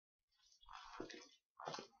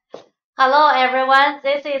Hello everyone,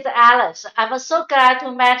 this is Alice. I'm so glad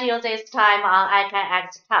to meet you this time on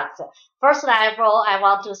iCANX Talks. First of all, I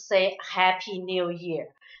want to say Happy New Year.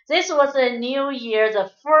 This was the new year,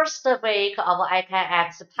 the first week of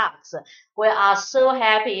iCANX Talks. We are so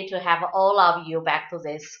happy to have all of you back to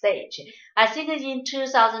this stage. I think in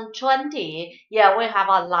 2020, yeah, we have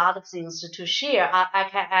a lot of things to share on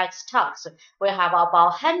iCANX Talks. We have about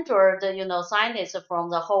 100, scientists from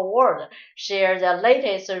the whole world share the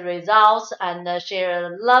latest results and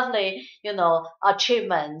share lovely,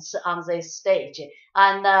 achievements on this stage.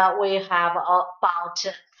 And we have about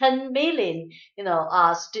 10 million,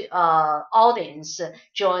 audience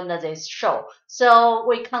join this show. So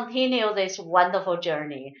we continue this wonderful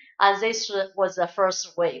journey. And this was the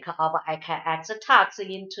first week of iCANX Talks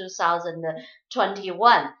in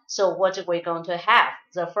 2021. So what are we going to have?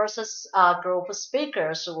 The first group of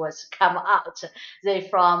speakers was come out. They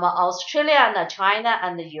from Australia and China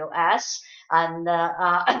and the US and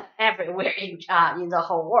everywhere in the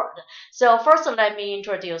whole world. So first, let me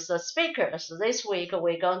introduce the speakers. This week,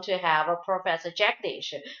 we're going to have Professor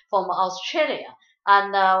Jagadish from Australia.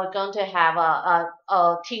 And we're going to have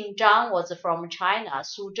Ting Zhang was from China,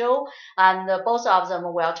 Suzhou, and both of them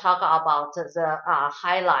will talk about the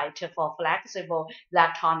highlight for flexible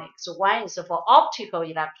electronics. One is for optical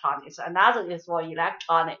electronics, another is for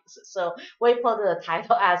electronics. So we put the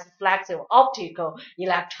title as flexible optical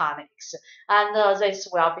electronics. And this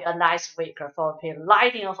will be a nice week for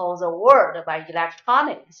lighting the whole world by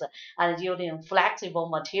electronics and using flexible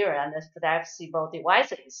material and flexible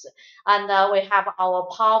devices. And we have our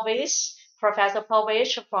Professor Paul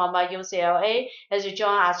Vish from UCLA has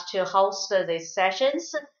joined us to host these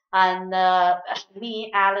sessions. And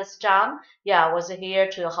me, Alice Zhang, was here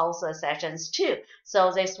to host the sessions too.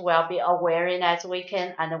 So this will be a very nice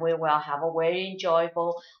weekend, and we will have a very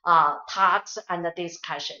enjoyable talks and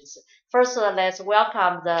discussions. First, let's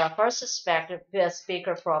welcome the first speaker,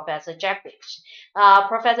 Professor Jagadish.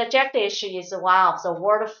 Professor Jagadish is one of the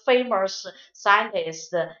world famous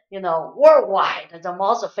scientists, worldwide, the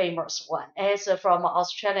most famous one. He's from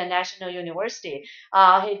Australian National University.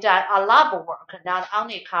 He done a lot of work, not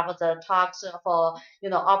only cover the talks for,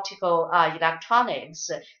 optical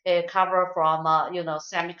electronics. It cover from,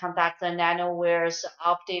 semiconductor, nanowires,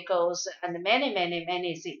 opticals, and many, many,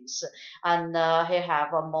 many things. And he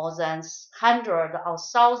have more than 100 or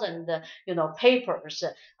 1,000, papers,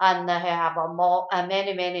 and he have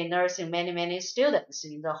many, many nursing, many, many students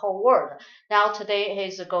in the whole world. Now today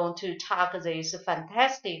he's going to talk this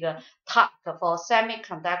fantastic talk for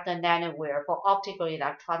semiconductor nanowire for optical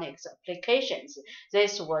electronics applications.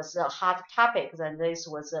 This was a hot topic, and this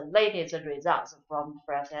was the latest results from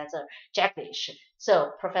Professor Jagadish.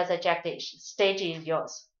 So, Professor Jagadish, stage is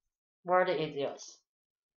yours. Word is yours.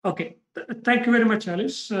 Okay, thank you very much,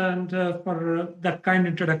 Alice, and for that kind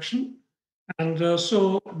introduction. And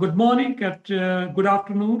so, good morning, good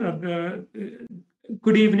afternoon, or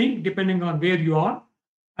good evening, depending on where you are.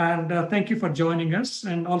 And thank you for joining us.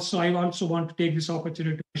 And also, I also want to take this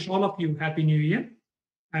opportunity to wish all of you Happy New Year.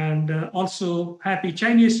 And also, Happy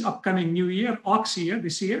Chinese upcoming New Year, Ox year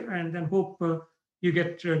this year. And then hope you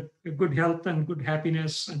get good health and good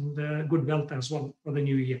happiness and good wealth as well for the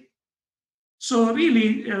new year. So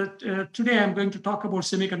really, today I'm going to talk about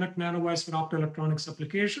semiconductor nanowires for optoelectronics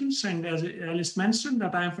applications. And as Alice mentioned,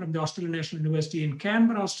 that I am from the Australian National University in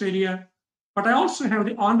Canberra, Australia. But I also have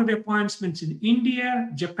the honorary appointments in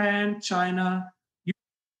India, Japan, China,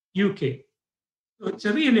 UK. So it's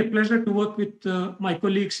really a pleasure to work with my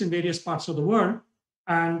colleagues in various parts of the world.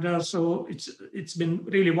 And so it's been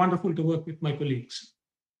really wonderful to work with my colleagues.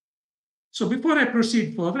 So before I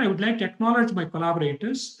proceed further, I would like to acknowledge my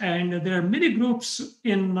collaborators. And there are many groups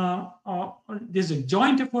in, there's a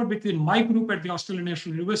joint effort between my group at the Australian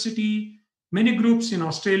National University, many groups in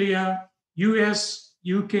Australia, US,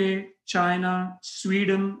 UK, China,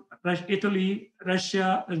 Sweden, Italy,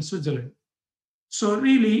 Russia, and Switzerland. So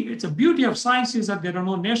really, it's a beauty of science is that there are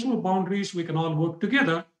no national boundaries. We can all work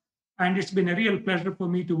together. And it's been a real pleasure for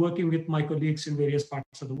me to working with my colleagues in various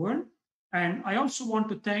parts of the world. And I also want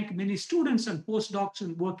to thank many students and postdocs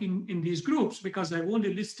in working in these groups, because I've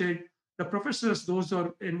only listed the professors, those who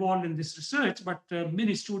are involved in this research, but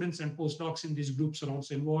many students and postdocs in these groups are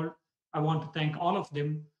also involved. I want to thank all of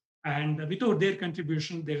them. And without their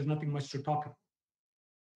contribution, there is nothing much to talk about.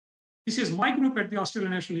 This is my group at the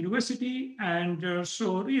Australian National University. And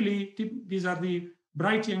so really, these are the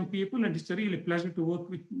bright young people, and it's a really pleasure to work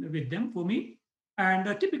with them for me. And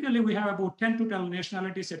typically, we have about 10 to 12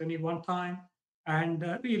 nationalities at any one time. And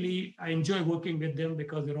really, I enjoy working with them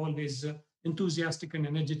because they're always enthusiastic and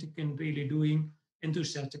energetic and really doing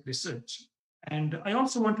enthusiastic research. And I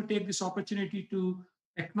also want to take this opportunity to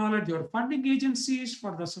acknowledge your funding agencies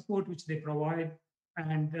for the support which they provide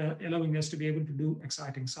and allowing us to be able to do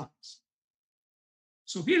exciting science.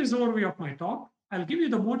 So here is the overview of my talk. I'll give you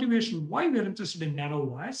the motivation why we're interested in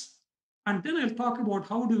nanowires, and then I'll talk about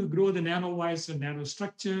how do we grow the nanowires and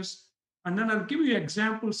nanostructures, and then I'll give you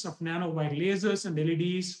examples of nanowire lasers and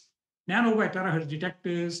LEDs, nanowire terahertz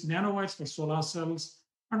detectors, nanowires for solar cells,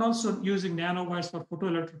 and also using nanowires for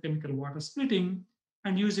photoelectrochemical water splitting,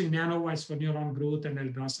 and using nanowires for neuron growth, and I'll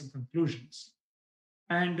draw some conclusions.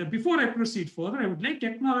 And before I proceed further, I would like to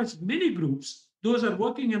acknowledge many groups. Those are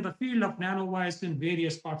working in the field of nanowires in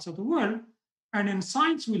various parts of the world. And in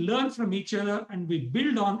science, we learn from each other and we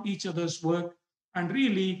build on each other's work. And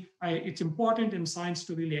really, it's important in science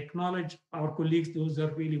to really acknowledge our colleagues, those that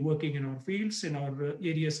are really working in our fields, in our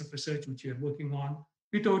areas of research which we are working on,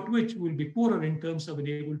 without which we'll be poorer in terms of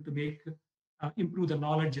being able to improve the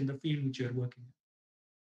knowledge in the field which you are working in.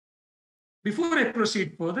 Before I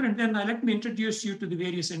proceed further, and then let me introduce you to the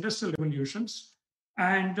various industrial revolutions.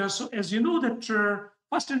 And so as you know that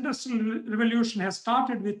first industrial revolution has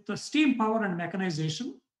started with the steam power and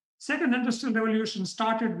mechanization. Second industrial revolution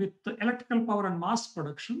started with the electrical power and mass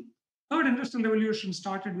production. Third industrial revolution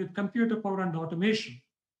started with computer power and automation.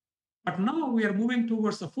 But now we are moving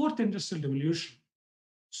towards the fourth industrial revolution.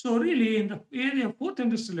 So really in the area of fourth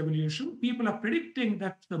industrial revolution, people are predicting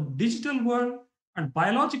that the digital world and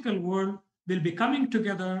biological world will be coming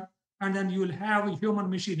together, and then you will have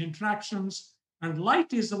human-machine interactions. And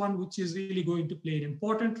light is the one which is really going to play an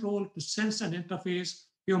important role to sense and interface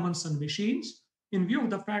humans and machines, in view of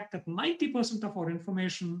the fact that 90% of our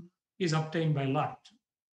information is obtained by light.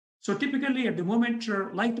 So typically at the moment,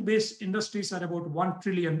 light-based industries are about 1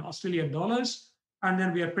 trillion Australian dollars. And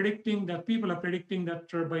then we are predicting that people are predicting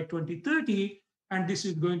that by 2030, and this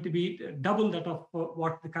is going to be double that of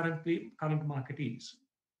what the current market is.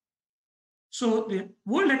 So the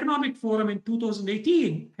World Economic Forum in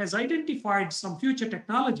 2018 has identified some future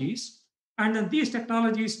technologies, and then these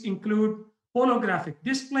technologies include holographic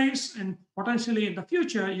displays, and potentially in the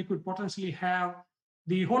future, you could potentially have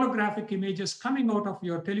the holographic images coming out of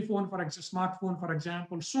your telephone, for example, smartphone, for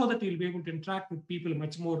example, so that you'll be able to interact with people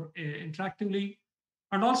much more interactively,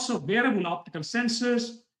 and also wearable optical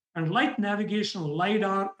sensors and light navigation,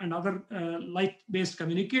 LiDAR, and other light-based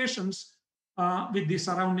communications with the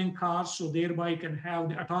surrounding cars, so thereby you can have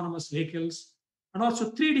the autonomous vehicles, and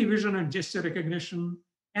also 3D vision and gesture recognition,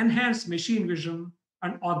 enhanced machine vision,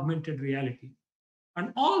 and augmented reality.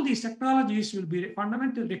 And all these technologies will be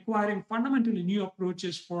requiring fundamentally new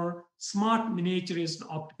approaches for smart miniaturized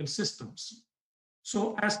optical systems.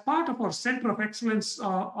 So as part of our Center of Excellence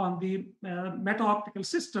on the meta-optical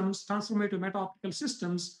systems, transformative meta-optical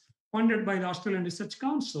systems, funded by the Australian Research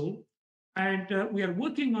Council, and we are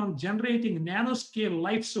working on generating nanoscale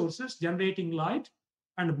light sources, generating light,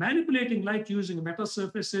 and manipulating light using meta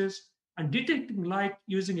surfaces, and detecting light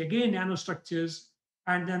using, again, nanostructures,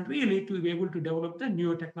 and then really to be able to develop the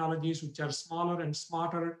newer technologies which are smaller and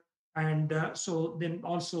smarter, and so then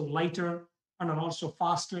also lighter, and are also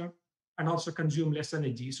faster, and also consume less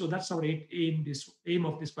energy. So that's our aim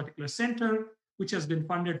of this particular center, which has been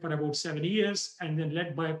funded for about 7 years, and then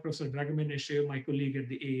led by Professor Dragamin Eshe, my colleague at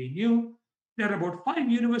the ANU. There are about 5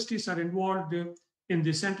 universities are involved in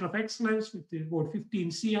the Center of Excellence, with about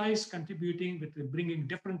 15 CIs contributing, with bringing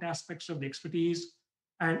different aspects of the expertise,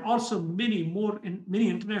 and also many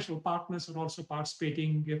international partners are also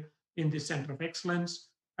participating in the Center of Excellence.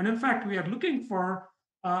 And in fact, we are looking for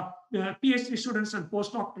PhD students and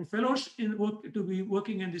postdoctoral fellows to be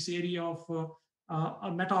working in this area of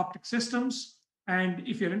meta-optic systems. And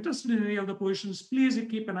if you're interested in any of the positions, please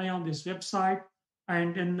keep an eye on this website.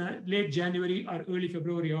 And in late January or early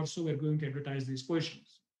February or so, we're going to advertise these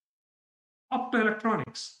positions.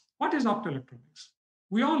 Optoelectronics. What is optoelectronics?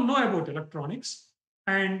 We all know about electronics.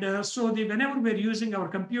 And so whenever we're using our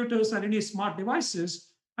computers or any smart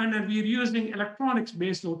devices, and we're using electronics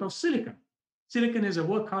based out of silicon. Silicon is a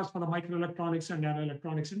workhorse for the microelectronics and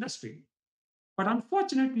nanoelectronics industry. But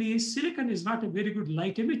unfortunately, silicon is not a very good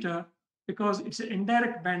light emitter because it's an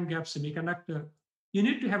indirect band gap semiconductor. You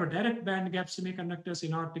need to have a direct band gap semiconductors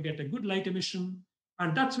in order to get a good light emission.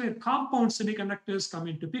 And that's where compound semiconductors come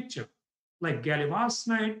into picture, like gallium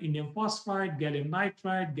arsenide, indium phosphide, gallium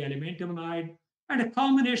nitride, gallium antimonide, and a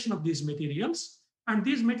combination of these materials. And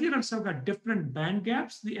these materials have got different band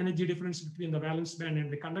gaps, the energy difference between the valence band and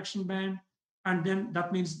the conduction band. And then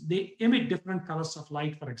that means they emit different colors of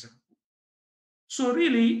light, for example. So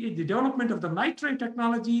really, the development of the nitride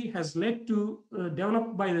technology has led to,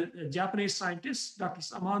 developed by the Japanese scientists, Dr.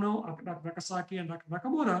 Amano, Dr. Nakasaki, and Dr.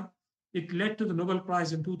 Nakamura, it led to the Nobel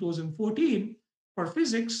Prize in 2014 for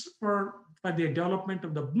physics for the development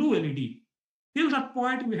of the blue LED. Till that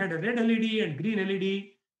point, we had a red LED and green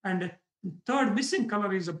LED, and the third missing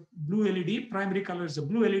color is a blue LED, primary color is a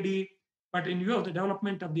blue LED. But in view of the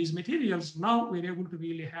development of these materials, now we're able to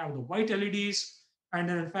really have the white LEDs. And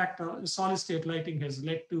then, in fact, solid state lighting has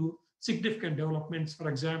led to significant developments. For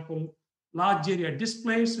example, large area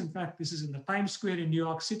displays. In fact, this is in the Times Square in New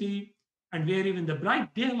York City, and where even the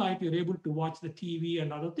bright daylight, you're able to watch the TV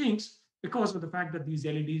and other things because of the fact that these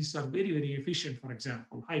LEDs are very, very efficient, for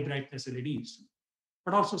example, high brightness LEDs.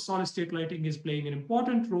 But also solid state lighting is playing an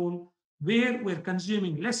important role where we're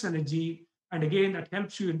consuming less energy. And again, that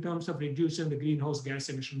helps you in terms of reducing the greenhouse gas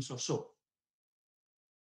emissions or so.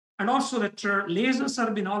 And also that lasers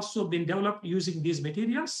have also been developed using these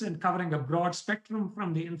materials and covering a broad spectrum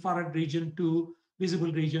from the infrared region to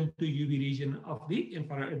visible region to UV region of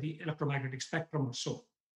the electromagnetic spectrum or so.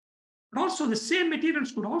 But also the same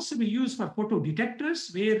materials could also be used for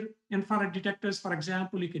photodetectors, where infrared detectors, for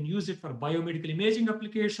example, you can use it for biomedical imaging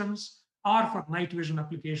applications or for night vision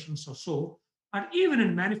applications or so. And even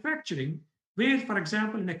in manufacturing, where, for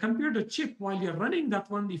example, in a computer chip, while you're running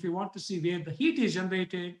that one, if you want to see where the heat is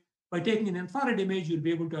generated, by taking an infrared image, you'll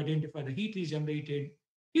be able to identify the heat is generated.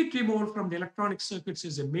 Heat removal from the electronic circuits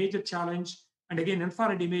is a major challenge. And again,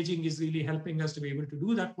 infrared imaging is really helping us to be able to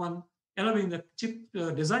do that one, allowing the chip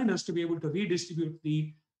designers to be able to redistribute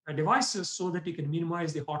the devices so that you can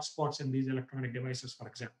minimize the hotspots in these electronic devices, for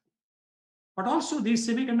example. But also these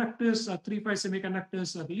semiconductors, 3-5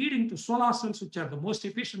 semiconductors are leading to solar cells, which are the most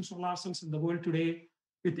efficient solar cells in the world today,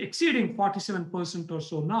 with exceeding 47% or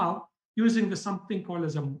so now, using something called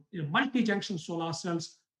as a multi-junction solar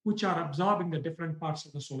cells, which are absorbing the different parts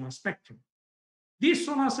of the solar spectrum. These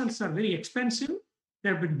solar cells are very expensive.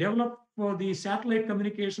 They've been developed for the satellite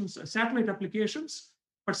communications, satellite applications,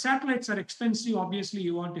 but satellites are expensive. Obviously,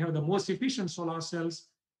 you want to have the most efficient solar cells.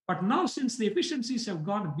 But now, since the efficiencies have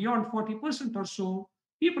gone beyond 40% or so,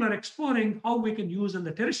 people are exploring how we can use in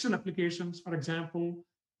the terrestrial applications, for example.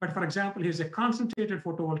 But for example, here's a concentrated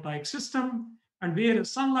photovoltaic system, and where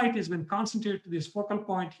sunlight has been concentrated to this focal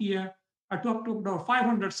point here, at up to about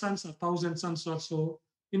 500 suns or 1,000 suns or so.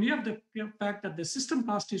 And you have the fact that the system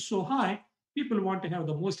cost is so high, people want to have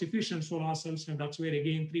the most efficient solar cells, and that's where,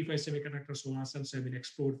 again, 3-5 semiconductor solar cells have been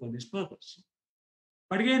explored for this purpose.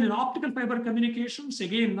 But again, in optical fiber communications,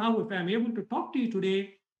 again, now if I'm able to talk to you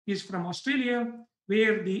today, is from Australia,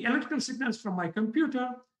 where the electrical signals from my computer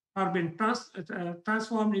are being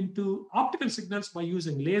transformed into optical signals by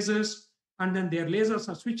using lasers. And then their lasers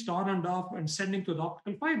are switched on and off and sending to the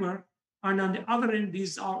optical fiber. And on the other end,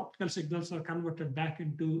 these optical signals are converted back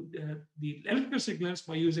into the electrical signals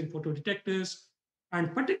by using photodetectors.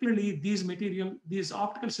 And particularly these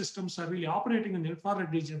optical systems are really operating in the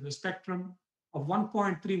infrared region of the spectrum of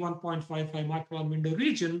 1.3, 1.55 micron window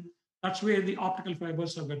region. That's where the optical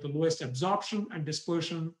fibers have got the lowest absorption and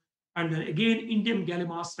dispersion. And then again, indium gallium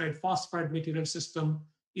arsenide phosphide material system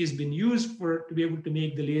is being used to be able to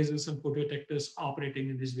make the lasers and photodetectors operating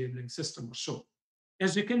in this wavelength system or so.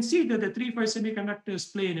 As you can see that the 3-5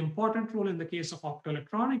 semiconductors play an important role in the case of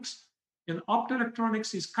optoelectronics. In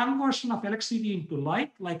optoelectronics is conversion of electricity into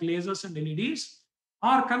light, like lasers and LEDs,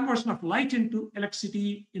 or conversion of light into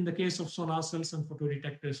electricity in the case of solar cells and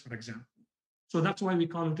photodetectors, for example. So that's why we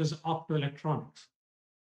call it as optoelectronics.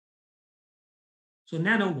 So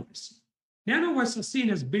nanowires. Nanowires are seen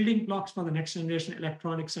as building blocks for the next generation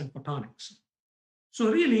electronics and photonics.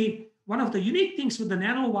 So really, one of the unique things with the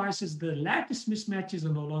nanowires is the lattice mismatches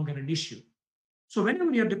are no longer an issue. So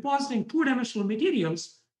whenever you're depositing two-dimensional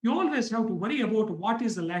materials, you always have to worry about what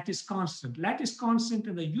is the lattice constant. Lattice constant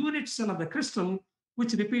in the unit cell of the crystal,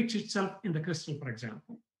 which repeats itself in the crystal, for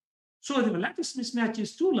example. So if the lattice mismatch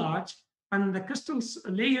is too large, and the crystal's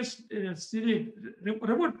layers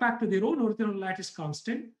revert back to their own original lattice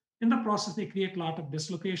constant, in the process, they create a lot of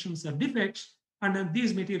dislocations or defects, and then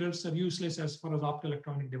these materials are useless as far as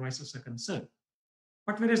optoelectronic devices are concerned.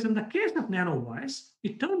 But whereas in the case of nanowires,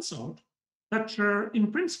 it turns out that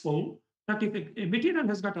in principle, that if a material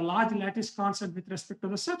has got a large lattice constant with respect to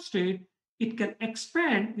the substrate, it can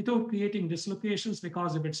expand without creating dislocations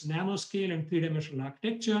because of its nanoscale and three-dimensional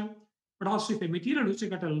architecture. But also if a material which has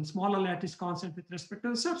got a smaller lattice constant with respect to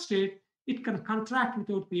the substrate, it can contract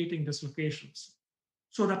without creating dislocations.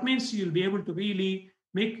 So that means you'll be able to really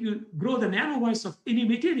grow the nanowires of any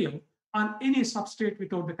material on any substrate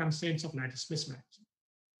without the constraints of lattice mismatch.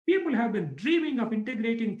 People have been dreaming of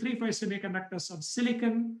integrating 3-5 semiconductors of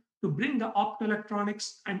silicon to bring the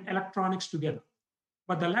optoelectronics and electronics together.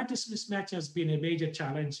 But the lattice mismatch has been a major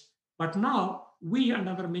challenge. But now we and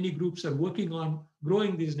other many groups are working on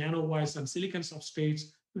growing these nanowires on silicon substrates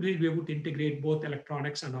to really be able to integrate both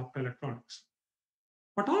electronics and optoelectronics.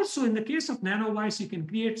 But also in the case of nanowires, you can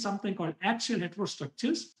create something called axial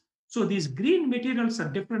heterostructures. So these green materials are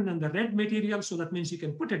different than the red materials. So that means you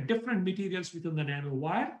can put a different materials within the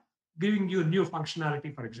nanowire, giving you new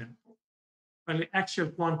functionality, for example. Well, axial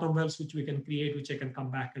quantum wells, which we can create, which I can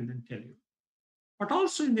come back and then tell you. But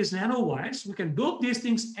also in these nanowires, we can dope these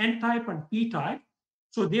things N-type and P-type.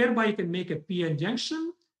 So thereby you can make a PN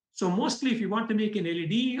junction. So mostly if you want to make an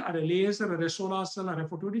LED or a laser or a solar cell or a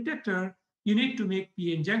photodetector, you need to make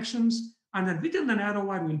PN junctions. And then within the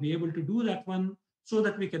nanowire, we'll be able to do that one so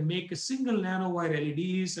that we can make a single nanowire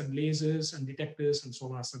LEDs and lasers and detectors and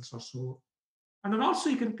solar cells or so. And then also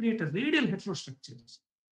you can create a radial heterostructures.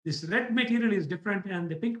 This red material is different than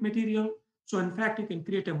the pink material. So in fact, you can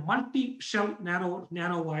create a multi-shell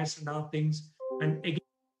nanowires and other things. And again,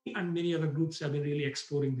 and many other groups have been really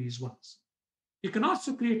exploring these ones. You can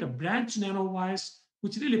also create a branch nanowires,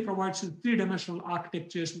 which really provides you three-dimensional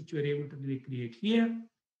architectures, which we're able to really create here.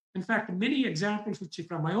 In fact, many examples which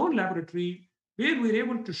from my own laboratory, where we're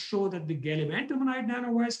able to show that the gallium antimonide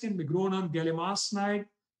nanowires can be grown on gallium arsenide.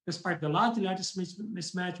 Despite the large lattice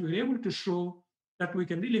mismatch, we're able to show that we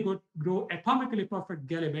can really grow atomically perfect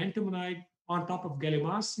gallium antimonide on top of gallium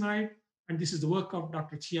arsenide. And this is the work of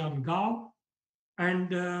Dr. Qian Gao. And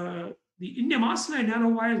the indium arsenide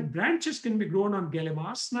nanowire branches can be grown on gallium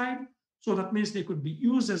arsenide. So that means they could be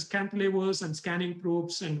used as cantilevers and scanning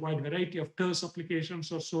probes and wide variety of terse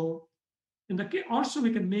applications or so. In the case, also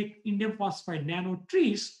we can make indium phosphide nano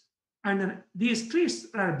trees, and then these trees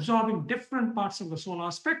are absorbing different parts of the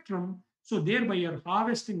solar spectrum. So thereby you're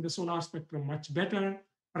harvesting the solar spectrum much better.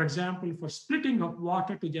 For example, for splitting of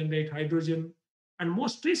water to generate hydrogen. And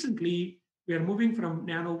most recently, we are moving from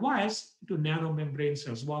nanowires to nanomembranes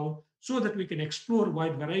as well, so that we can explore a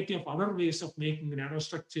wide variety of other ways of making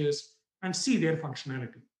nanostructures and see their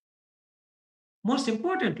functionality. Most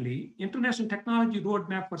importantly, International Technology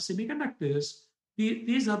Roadmap for Semiconductors,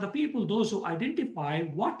 these are the people, those who identify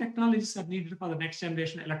what technologies are needed for the next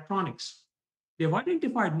generation electronics. They've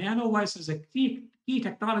identified nanowires as a key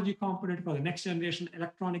technology component for the next generation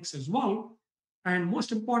electronics as well. And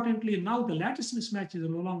most importantly, now the lattice mismatch is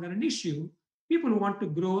no longer an issue. People want to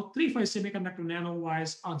grow 3-5 semiconductor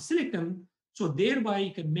nanowires on silicon. So thereby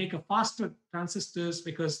you can make a faster transistors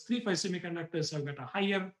because 3-5 semiconductors have got a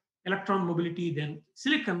higher electron mobility than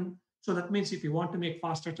silicon. So that means if you want to make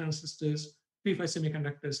faster transistors, 3-5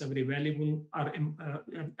 semiconductors are very valuable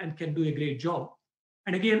and can do a great job.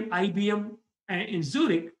 And again, IBM in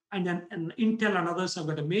Zurich and then Intel and others have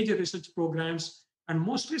got a major research programs. And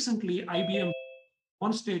most recently, IBM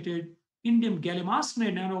demonstrated indium gallium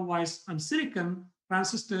arsenide nanowires on silicon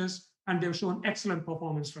transistors, and they've shown excellent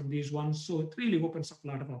performance from these ones. So it really opens up a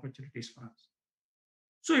lot of opportunities for us.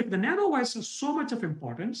 So if the nanowires are so much of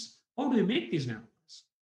importance, how do we make these nanowires?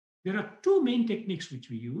 There are two main techniques which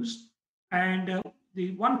we use. And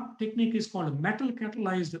the one technique is called a metal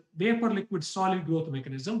catalyzed vapor liquid solid growth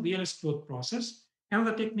mechanism, VLS growth process.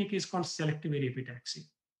 Another technique is called selective epitaxy.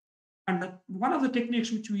 And one of the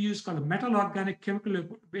techniques which we use called metal organic chemical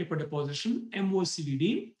vapor deposition,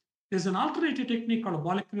 MOCVD. There's an alternative technique called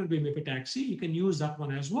molecular beam epitaxy. You can use that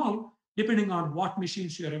one as well. Depending on what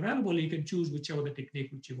machines you are available, you can choose whichever the technique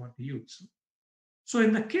which you want to use. So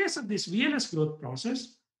in the case of this VLS growth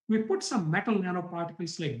process, we put some metal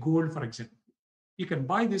nanoparticles like gold, for example. You can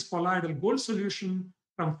buy this colloidal gold solution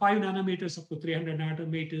from 5 nanometers up to 300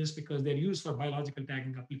 nanometers because they're used for biological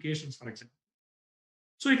tagging applications, for example.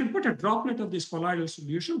 So you can put a droplet of this colloidal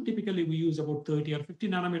solution. Typically, we use about 30 or 50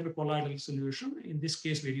 nanometer colloidal solution. In this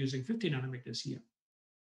case, we're using 50 nanometers here.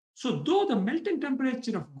 So though the melting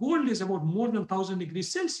temperature of gold is about more than 1000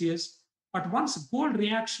 degrees Celsius, but once gold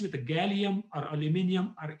reacts with gallium or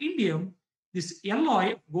aluminum or indium, this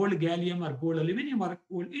alloy, gold gallium or gold aluminum or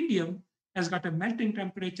gold indium, has got a melting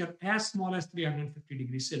temperature as small as 350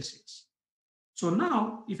 degrees Celsius. So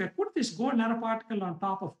now, if I put this gold nanoparticle on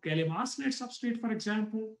top of gallium arsenide substrate, for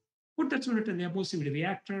example, put that unit in the MOCVD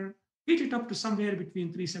reactor, heat it up to somewhere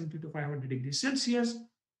between 370 to 500 degrees Celsius,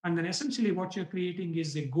 and then essentially what you're creating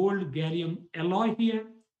is a gold gallium alloy here,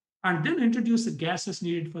 and then introduce the gases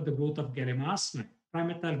needed for the growth of gallium arsenide,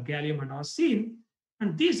 trimethyl gallium and arsine,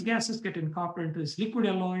 and these gases get incorporated into this liquid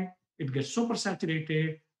alloy, it gets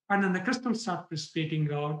supersaturated, and then the crystals start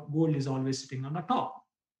precipitating out, gold is always sitting on the top.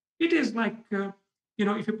 It is like,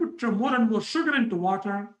 if you put more and more sugar into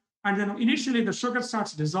water, and then initially the sugar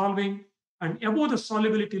starts dissolving, and above the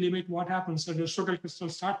solubility limit, what happens is the sugar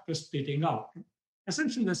crystals start precipitating out.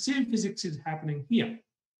 Essentially, the same physics is happening here.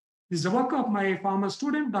 This is the work of my former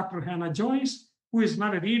student, Dr. Hannah Joyce. who is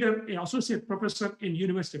now a reader, an associate professor in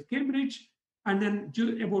University of Cambridge. And then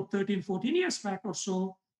about 13, 14 years back or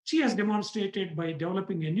so, she has demonstrated by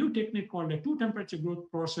developing a new technique called a two-temperature growth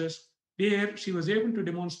process, where she was able to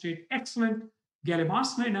demonstrate excellent gallium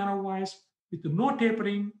arsenide nanowires with no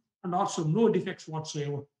tapering and also no defects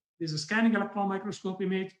whatsoever. There's a scanning electron microscope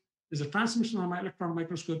image. There's a transmission electron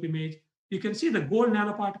microscope image. You can see the gold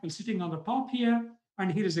nanoparticle sitting on the top here,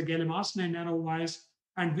 and here is a gallium arsenide nanowires,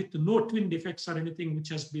 and with no twin defects or anything, which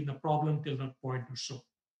has been the problem till that point or so.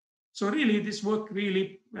 So really, this work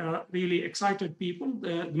really excited people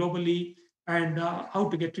globally, and how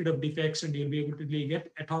to get rid of defects, and you'll be able to really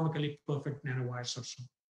get atomically perfect nanowires or so.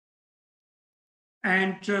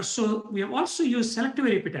 And so we have also used selective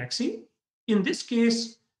epitaxy. In this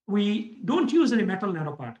case, we don't use any metal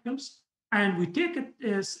nanoparticles, and we take a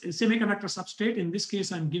semiconductor substrate. In this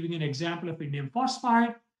case, I'm giving an example of indium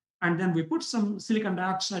phosphide, and then we put some silicon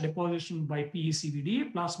dioxide deposition by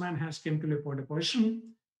PECVD, plasma enhanced chemical vapor deposition,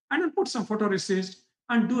 and then put some photoresist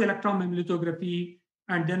and do electron beam lithography,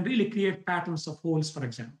 and then really create patterns of holes, for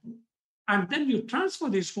example. And then you transfer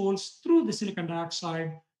these holes through the silicon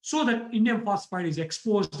dioxide so that indium phosphide is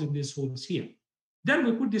exposed in these holes here. Then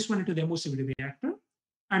we put this one into the MOCVD reactor,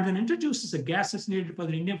 and then introduces the gases needed for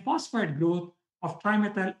the indium phosphide growth of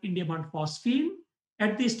trimethyl indium and phosphine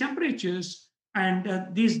at these temperatures.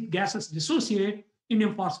 And these gases dissociate,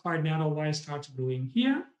 indium phosphide nanowire starts growing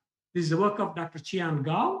here. This is the work of Dr. Chian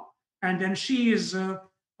Gao, and then she is now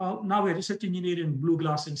a research engineer in Blue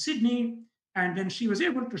Glass in Sydney. And then she was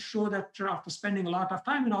able to show that after spending a lot of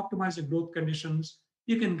time in optimizing growth conditions,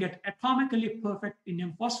 you can get atomically perfect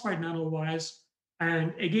indium phosphide nanowires.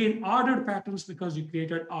 And again, ordered patterns, because you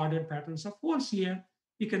created ordered patterns of holes here.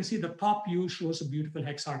 You can see the top view shows a beautiful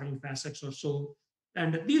hexagonal facets or so.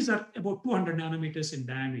 And these are about 200 nanometers in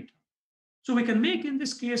diameter. So we can make, in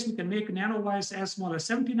this case, we can make nanowires as small as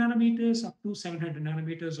 70 nanometers up to 700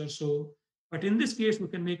 nanometers or so. But in this case, we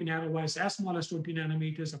can make nanowires as small as 20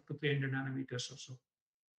 nanometers up to 300 nanometers or so.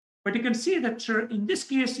 But you can see that in this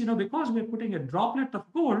case, because we're putting a droplet of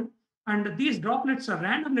gold, and these droplets are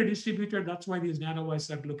randomly distributed, that's why these nanowires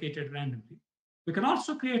are located randomly. We can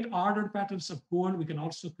also create ordered patterns of gold. We can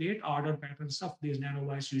also create ordered patterns of these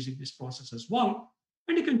nanowires using this process as well.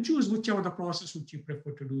 And you can choose whichever the process which you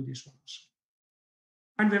prefer to do these ones.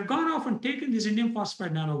 And we've gone off and taken these indium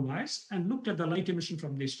phosphide nanowires and looked at the light emission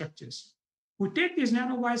from these structures. We take these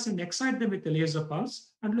nanowires and excite them with a laser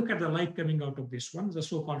pulse and look at the light coming out of this one, the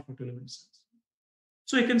so-called photoluminescence.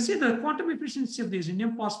 So you can see the quantum efficiency of these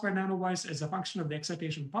indium phosphide nanowires as a function of the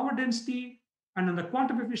excitation power density. And then the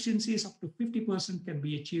quantum efficiencies up to 50% can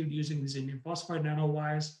be achieved using these indium phosphide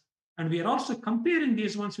nanowires. And we are also comparing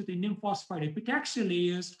these ones with indium phosphide epitaxial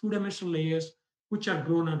layers, two-dimensional layers, which are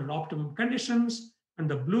grown under optimum conditions. And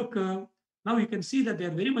the blue curve, now you can see that they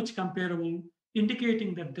are very much comparable,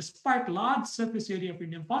 indicating that despite large surface area of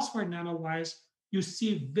indium phosphide nanowires, you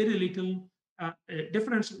see very little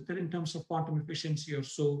difference in terms of quantum efficiency or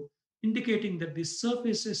so, indicating that these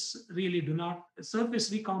surfaces really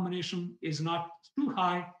surface recombination is not too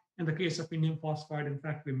high in the case of indium phosphide. In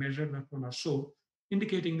fact, we measured that one or so,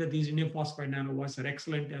 indicating that these indium phosphide nanowires are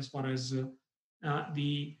excellent as far as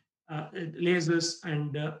the lasers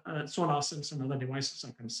and solar cells and other devices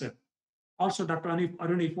are concerned. Also, Dr.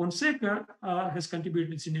 Aruni Fonseca has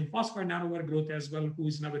contributed to indium phosphide nanowire growth as well, who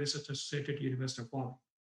is now a research associate at University of Poland.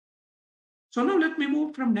 So now let me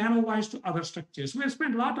move from nanowires to other structures. We have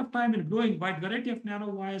spent a lot of time in growing a wide variety of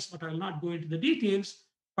nanowires, but I'll not go into the details.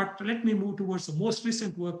 But let me move towards the most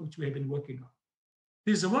recent work which we have been working on.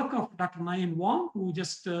 This is the work of Dr. Nayan Wong, who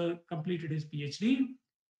just completed his PhD.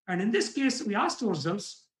 And in this case, we asked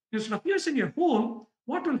ourselves, instead of using a hole,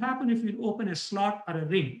 what will happen if you open a slot or a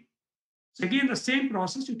ring? So again, the same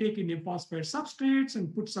process, you take indium phosphide substrates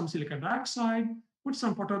and put some silicon dioxide, put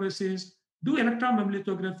some photoresist, do electron beam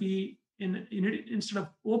lithography. Instead of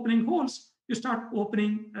opening holes, you start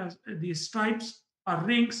opening these stripes or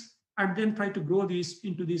rings, and then try to grow these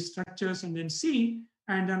into these structures and then see,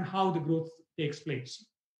 and then how the growth takes place.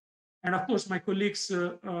 And of course, my colleagues,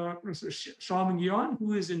 Professor Xiaoming Yuan,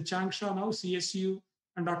 who is in Changsha now, CSU,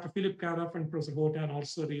 and Dr. Philip Karoff and Professor Wotan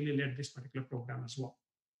also really led this particular program as well.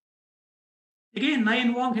 Again,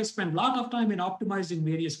 Nayan Wong has spent a lot of time in optimizing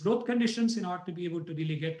various growth conditions in order to be able to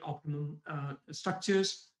really get optimum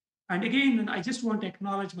structures. And again, I just want to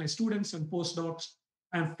acknowledge my students and postdocs.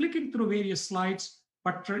 I'm flicking through various slides,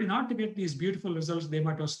 but in order to get these beautiful results, they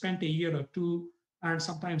might have spent a year or two, and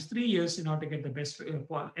sometimes 3 years in order to get the best,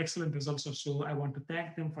 excellent results or so. I want to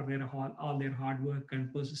thank them for all their hard work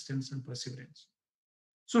and persistence and perseverance.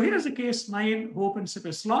 So here is a case, Nayan opens up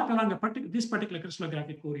a slot along this particular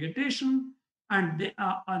crystallographic orientation, and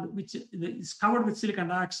which is covered with silicon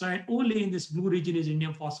dioxide. Only in this blue region is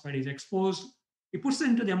indium phosphide is exposed. He puts it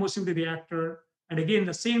into the emulsivity reactor. And again,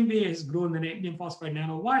 the same way has grown the indium phosphide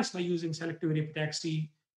nanowires by using selective epitaxy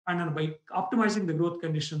and then by optimizing the growth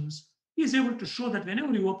conditions. He is able to show that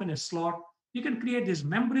whenever you open a slot, you can create these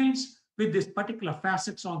membranes with these particular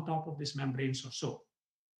facets on top of these membranes or so.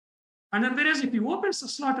 And then whereas if you open the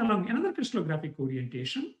slot along another crystallographic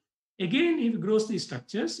orientation, again, if it grows these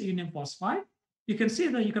structures, indium phosphide, you can see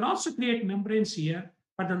that you can also create membranes here,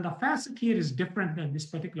 but then the facet here is different than this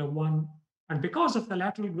particular one. And because of the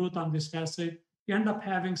lateral growth on this facet, you end up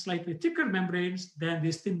having slightly thicker membranes than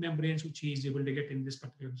these thin membranes, which he is able to get in this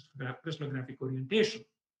particular crystallographic orientation.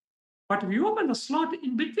 But if you open the slot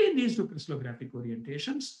in between these two crystallographic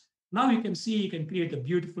orientations, now you can see you can create the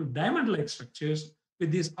beautiful diamond-like structures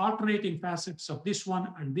with these alternating facets of this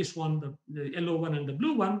one and this one, the yellow one and the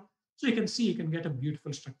blue one. So you can see you can get a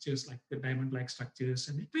beautiful structures like the diamond-like structures.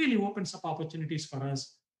 And it really opens up opportunities for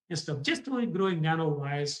us instead of just only growing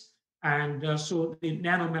nanowires. And so the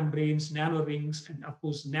nanomembranes, nanorings, and of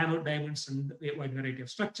course, nano diamonds and a wide variety of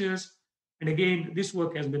structures. And again, this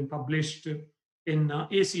work has been published in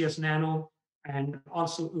ACS Nano and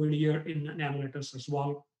also earlier in Nano Letters as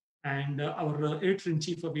well. And our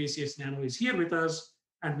editor-in-chief of ACS Nano is here with us,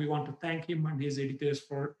 and we want to thank him and his editors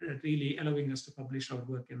for really allowing us to publish our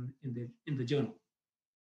work in the journal.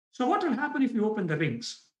 So what will happen if you open the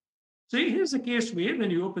rings? So here's a case where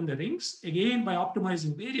when you open the rings, again, by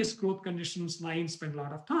optimizing various growth conditions, Nain spent a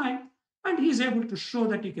lot of time, and he's able to show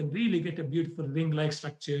that you can really get a beautiful ring-like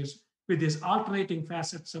structures with these alternating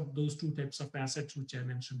facets of those two types of facets, which I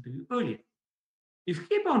mentioned to you earlier. If you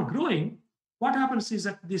keep on growing, what happens is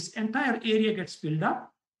that this entire area gets filled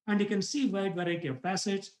up, and you can see a wide variety of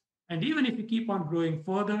facets. And even if you keep on growing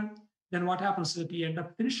further, then what happens is that you end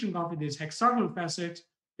up finishing off with these hexagonal facets,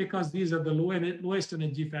 because these are the lowest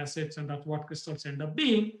energy facets, and that's what crystals end up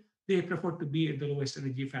being. They prefer to be at the lowest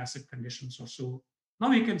energy facet conditions or so.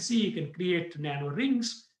 Now you can see you can create nano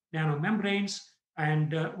rings, nano membranes,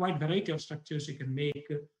 and a wide variety of structures you can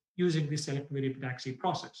make using this selective epitaxy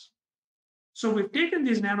process. So we've taken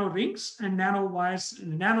these nano rings and nano wires,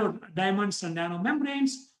 nano diamonds and nano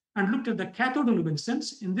membranes, and looked at the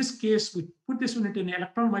cathodoluminescence. In this case, we put this one into an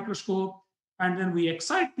electron microscope, and then we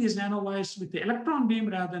excite these nanowires with the electron beam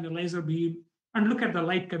rather than a laser beam, and look at the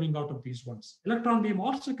light coming out of these ones. Electron beam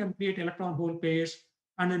also can create electron hole pairs,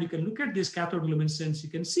 and then you can look at this cathodoluminescence. You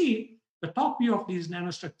can see the top view of these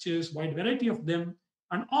nanostructures, wide variety of them,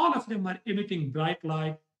 and all of them are emitting bright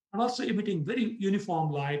light and also emitting very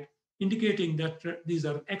uniform light, indicating that these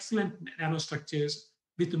are excellent nanostructures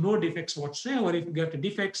with no defects whatsoever. If you get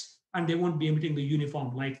defects, and they won't be emitting the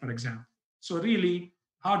uniform light, for example. So really,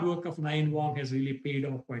 hard work of Nain Wong has really paid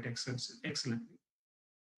off quite excellently.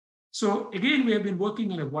 So again, we have been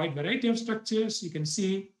working on a wide variety of structures. You can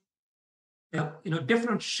see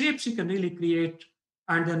different shapes you can really create.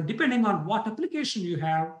 And then depending on what application you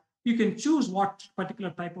have, you can choose what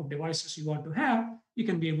particular type of devices you want to have. You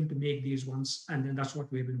can be able to make these ones. And then that's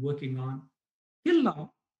what we've been working on. Till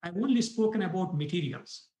now, I've only spoken about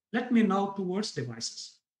materials. Let me now towards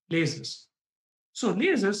devices, lasers. So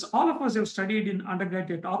lasers, all of us have studied in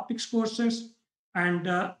undergraduate optics courses. And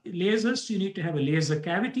lasers, you need to have a laser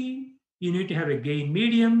cavity. You need to have a gain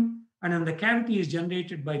medium. And then the cavity is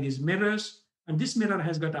generated by these mirrors. And this mirror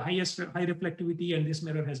has got a high reflectivity, and this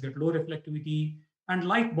mirror has got low reflectivity. And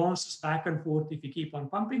light bounces back and forth if you keep on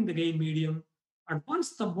pumping the gain medium. And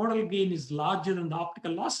once the model gain is larger than the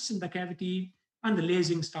optical losses in the cavity, and the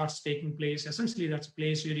lasing starts taking place, essentially that's a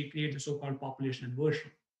place where you create the so-called population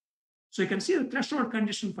inversion. So you can see the threshold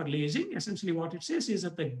condition for lasing. Essentially what it says is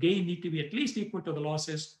that the gain need to be at least equal to the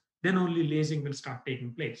losses, then only lasing will start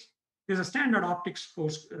taking place. There's a standard optics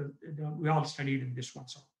course we all studied in this one.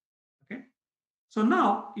 So, okay. So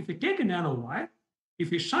now, if you take a nanowire,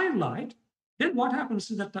 if you shine light, then what happens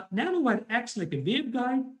is that the nanowire acts like a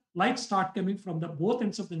waveguide. Light start coming from the both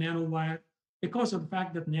ends of the nanowire because of the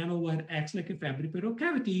fact that nanowire acts like a Fabry-Perot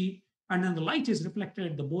cavity, and then the light is reflected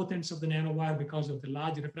at the both ends of the nanowire because of the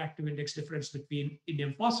large refractive index difference between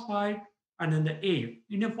indium phosphide and then the air.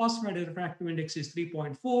 Indium phosphide refractive index is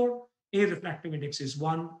 3.4, air refractive index is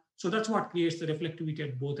 1. So that's what creates the reflectivity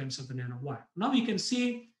at both ends of the nanowire. Now you can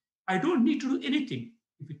see I don't need to do anything.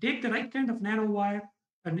 If you take the right kind of nanowire,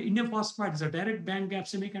 and indium phosphide is a direct band gap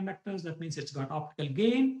semiconductors, that means it's got optical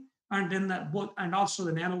gain, and then also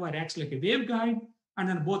the nanowire acts like a waveguide, and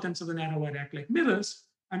then both ends of the nanowire act like mirrors.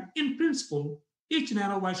 And in principle, each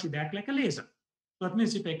nanowire should act like a laser. So that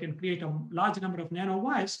means if I can create a large number of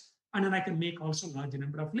nanowires, and then I can make also a large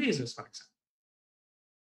number of lasers, for example.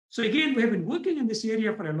 So again, we have been working in this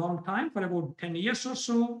area for a long time, for about 10 years or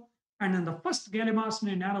so. And then the first gallium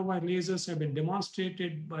arsenide nanowire lasers have been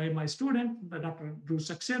demonstrated by my student, Dr. Drew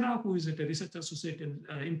Saxena, who is at a research associate in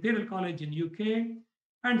Imperial College in UK.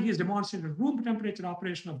 And he has demonstrated room temperature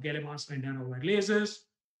operation of gallium arsenide nanowire lasers.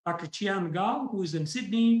 Dr. Chian Gao, who is in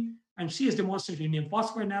Sydney, and she has demonstrated indium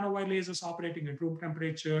phosphide nanowire lasers operating at room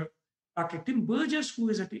temperature. Dr. Tim Burgess, who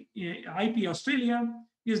is at IP Australia,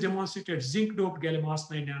 he has demonstrated zinc-doped gallium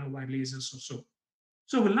arsenide nanowire lasers or so.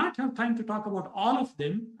 So we'll not have time to talk about all of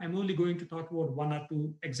them. I'm only going to talk about one or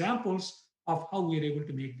two examples of how we're able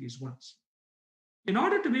to make these ones. In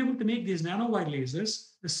order to be able to make these nanowire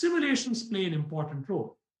lasers, the simulations play an important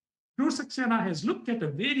role. Drew Saxena has looked at the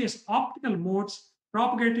various optical modes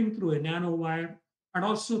propagating through a nanowire and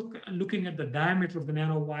also looking at the diameter of the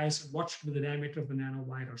nanowires and what should be the diameter of the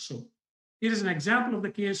nanowire or so. Here is an example of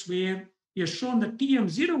the case where he has shown the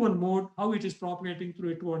TM01 mode, how it is propagating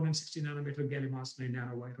through a 260 nanometer gallium arsenide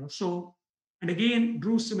nanowire or so. And again,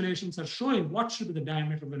 Drew's simulations are showing what should be the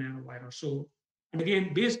diameter of the nanowire or so. And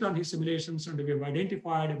again, based on his simulations, and we have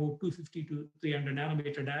identified about 250 to 300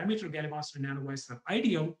 nanometer diameter gallium arsenide nanowires are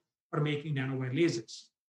ideal for making nanowire lasers.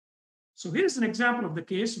 So here's an example of the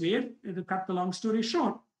case where, to cut the long story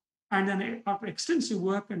short, and then after extensive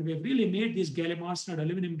work, and we've really made these gallium arsenide,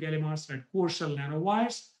 aluminum gallium arsenide core shell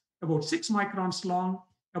nanowires, about 6 microns long,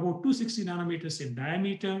 about 260 nanometers in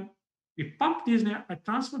diameter. We pump these,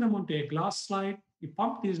 transfer them onto a glass slide. We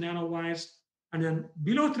pump these nanowires, and then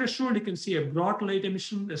below threshold, you can see a broad light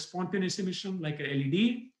emission, a spontaneous emission like an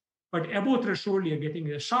LED. But above threshold, you're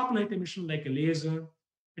getting a sharp light emission like a laser.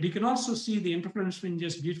 And you can also see the interference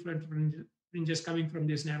fringes, beautiful interference fringes coming from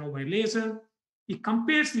this nanowire laser. He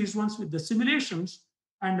compares these ones with the simulations,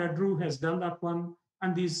 and Drew has done that one.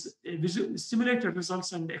 And these simulated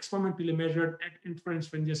results and experimentally measured interference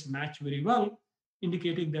fringes match very well,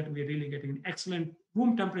 indicating that we're really getting an excellent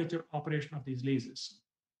room temperature operation of these lasers.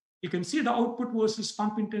 You can see the output versus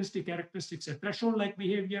pump intensity characteristics, a threshold-like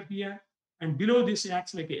behavior here, and below this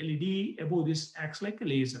acts like a LED, above this acts like a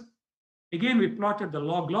laser. Again, we plotted the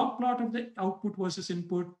log-log plot of the output versus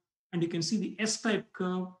input, and you can see the S-type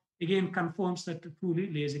curve, again, confirms that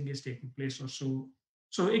truly lasing is taking place or so.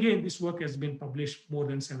 So again, this work has been published more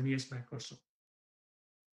than 7 years back or so.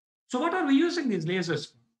 So what are we using these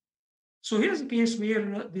lasers for? So here's a case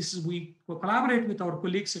where we collaborate with our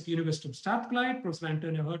colleagues at University of Strathclyde, Professor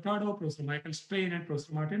Antonio Hurtado, Professor Michael Strain, and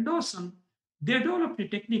Professor Martin Dawson. They developed a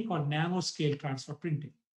technique called nanoscale transfer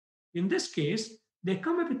printing. In this case, they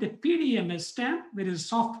come up with a PDMS stamp, where is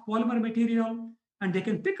soft polymer material, and they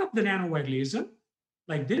can pick up the nanowire laser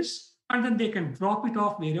like this, and then they can drop it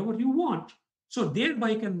off wherever you want. So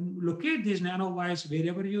thereby can locate these nanowires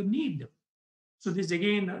wherever you need them. So this,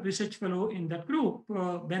 again, a research fellow in that group,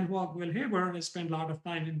 Ben Wagwell-Haber, has spent a lot of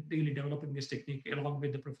time in really developing this technique along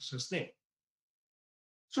with the professors there.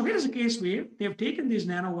 So here's a case where they've taken these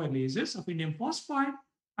nanowire lasers of indium phosphide,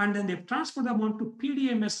 and then they've transferred them onto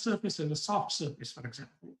PDMS surfaces, a soft surface, for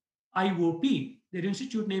example. IOP, their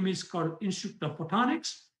institute name is called Institute of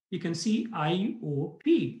Photonics. You can see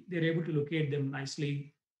IOP. They're able to locate them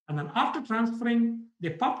nicely. And then after transferring, they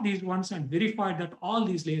pump these ones and verified that all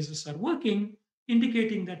these lasers are working,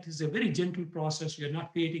 indicating that it's a very gentle process. You're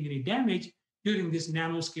not creating any damage during this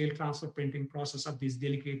nanoscale transfer printing process of these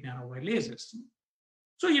delicate nanowire lasers.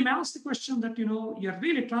 So you may ask the question that, you're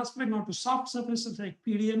really transferring onto soft surfaces like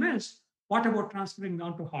PDMS. What about transferring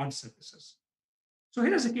onto hard surfaces? So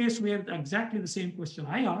here's a case where exactly the same question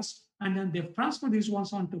I asked, and then they've transferred these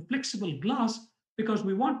ones onto flexible glass, because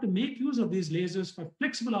we want to make use of these lasers for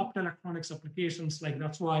flexible optoelectronics applications. Like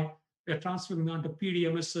that's why we're transferring onto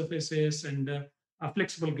PDMS surfaces and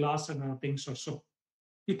flexible glass and other things or so.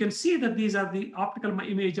 You can see that these are the optical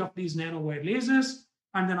image of these nanowire lasers.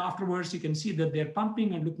 And then afterwards, you can see that they're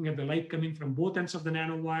pumping and looking at the light coming from both ends of the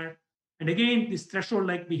nanowire. And again, this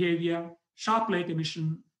threshold-like behavior, sharp light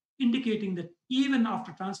emission, indicating that even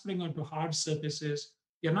after transferring onto hard surfaces,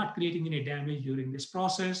 you're not creating any damage during this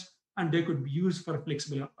process. And they could be used for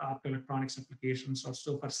flexible optoelectronics applications,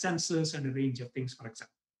 also for sensors and a range of things, for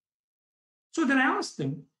example. So then I asked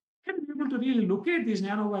them, can we be able to really locate these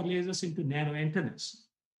nanowire lasers into nano antennas?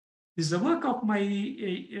 This is the work of my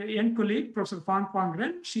young colleague, Professor Fan Quang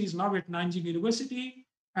Ren. She is now at Nanjing University,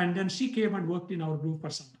 and then she came and worked in our group for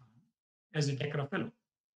some time as a DECRA fellow.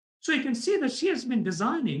 So you can see that she has been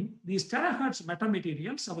designing these terahertz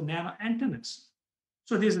metamaterials of nano antennas.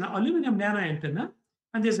 So there's an aluminum nano antenna,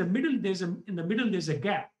 and in the middle, there's a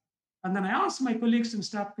gap. And then I asked my colleagues in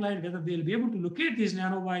Strathclyde whether they'll be able to locate these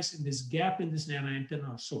nanowires in this gap in this nano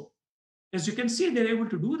antenna or so. As you can see, they're able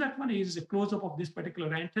to do that one. Here's a close-up of this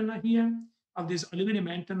particular antenna here. of this aluminum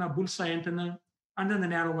antenna, bullseye antenna, and then the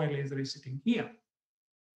nanowire laser is sitting here.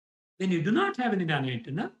 When you do not have any nano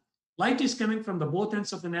antenna, light is coming from the both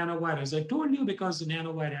ends of the nanowire, as I told you, because the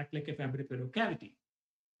nanowire acts like a fabricated cavity.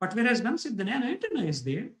 But whereas once if the nano antenna is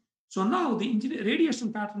there, so now the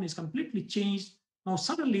radiation pattern is completely changed. Now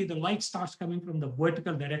suddenly the light starts coming from the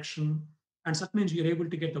vertical direction, and that means you're able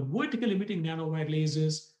to get the vertical emitting nanowire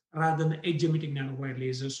lasers rather than the edge emitting nanowire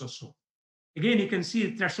lasers or so. Again, you can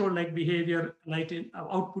see threshold-like behavior, light in,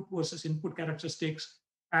 output versus input characteristics,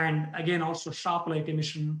 and again also sharp light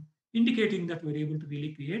emission, indicating that we're able to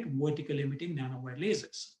really create vertical emitting nanowire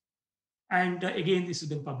lasers. And again, this has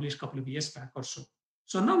been published a couple of years back or so.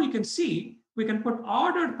 So now we can see, we can put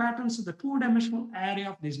ordered patterns in the two-dimensional area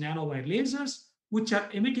of these nanowire lasers, which are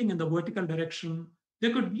emitting in the vertical direction.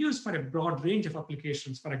 They could be used for a broad range of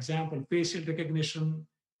applications, for example, facial recognition,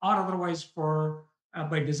 or otherwise for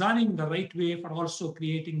by designing the right way for also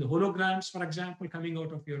creating the holograms, for example, coming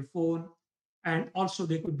out of your phone. And also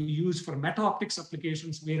they could be used for meta-optics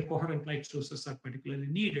applications where coherent light sources are particularly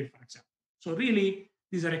needed, for example. So really,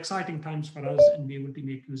 these are exciting times for us and be able to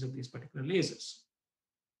make use of these particular lasers.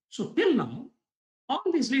 So till now, all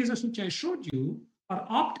these lasers which I showed you are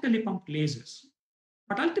optically pumped lasers.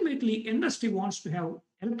 But ultimately, industry wants to have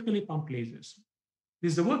electrically pumped lasers.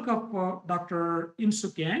 This is the work of Dr.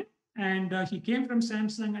 In-Suk Yang, and he came from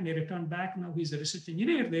Samsung and he returned back. Now he's a research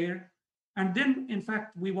engineer there. And then, in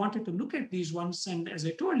fact, we wanted to look at these ones. And as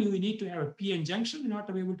I told you, we need to have a PN junction in order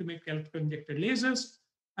to be able to make electrical injected lasers.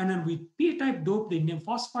 And then we P-type dope the indium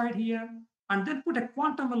phosphide here, and then put a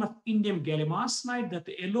quantum well of indium gallium arsenide, that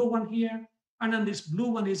the yellow one here, and then this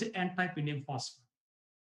blue one is N-type indium phosphide.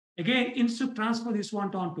 Again, In-Suk transfer this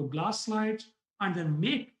one onto glass slides, and then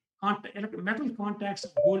make metal contacts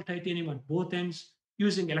of gold titanium at both ends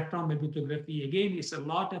using electron magnetography. Again, it's a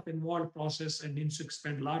lot of involved process, and In-Suk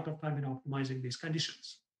spent a lot of time in optimizing these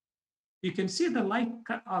conditions. You can see the light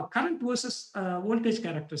current versus voltage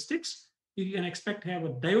characteristics. You can expect to have a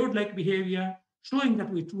diode-like behavior, showing that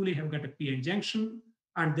we truly have got a PN junction,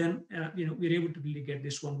 and then we're able to really get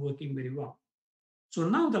this one working very well. So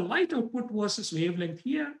now the light output versus wavelength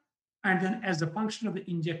here, and then as a function of the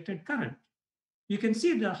injected current. You can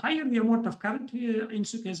see the higher the amount of current here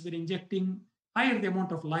In-Suk has been injecting, higher the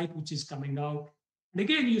amount of light which is coming out. And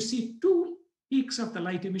again, you see two peaks of the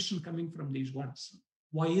light emission coming from these ones.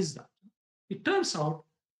 Why is that? It turns out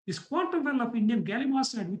this quantum well of indium gallium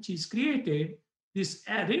arsenide, which is created, this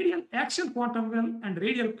radial axial quantum well and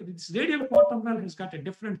this radial quantum well has got a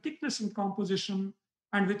different thickness and composition.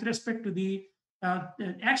 And with respect to the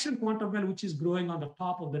axial quantum well, which is growing on the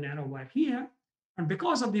top of the nanowire here. And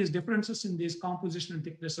because of these differences in this composition and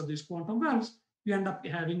thickness of these quantum wells, you end up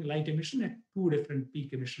having light emission at two different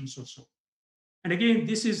peak emissions or so. And again,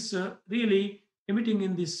 this is really emitting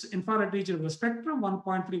in this infrared region of the spectrum,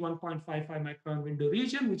 1.3, 1.55 micron window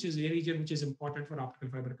region, which is a region which is important for optical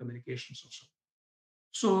fiber communications also.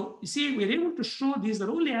 So you see, we're able to show these are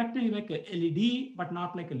only acting like a LED, but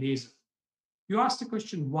not like a laser. You ask the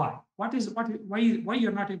question, why? Why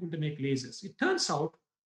you're not able to make lasers? It turns out,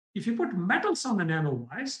 if you put metals on the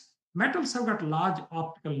nanowires, metals have got large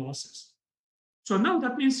optical losses. So now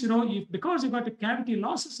that means, because you've got the cavity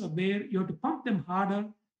losses are there, you have to pump them harder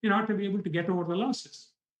in order to be able to get over the losses.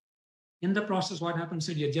 In the process, what happens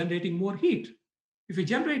is you're generating more heat. If you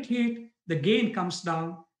generate heat, the gain comes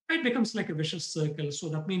down. It becomes like a vicious circle. So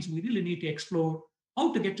that means we really need to explore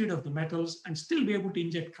how to get rid of the metals and still be able to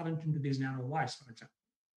inject current into these nanowires, for example.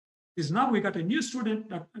 Is now we got a new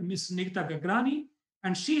student, Ms. Nikita Gagrani,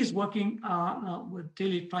 and she is working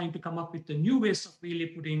really trying to come up with the new ways of really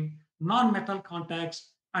putting non-metal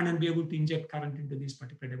contacts and then be able to inject current into these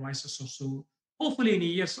particular devices. So hopefully in a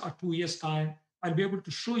year or 2 years' time, I'll be able to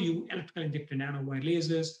show you electrical injected nanowire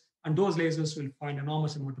lasers, and those lasers will find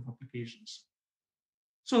enormous amount of applications.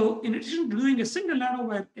 So in addition to doing a single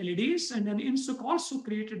nanowire LEDs, and then In-Suk also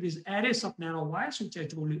created these arrays of nanowires, which I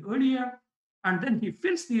told you earlier. And then he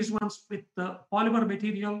fills these ones with the polymer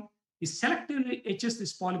material. He selectively etches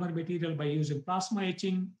this polymer material by using plasma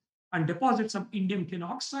etching and deposits some indium tin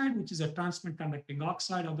oxide, which is a transmit conducting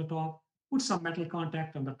oxide on the top, puts some metal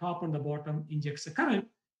contact on the top and the bottom, injects the current,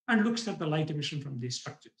 and looks at the light emission from these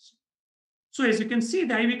structures. So as you can see,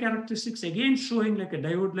 the IV characteristics again showing like a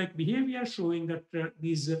diode-like behavior, showing that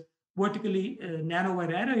these vertically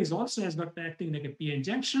nanowire arrays also has got acting like a PN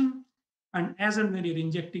junction. And as and when you're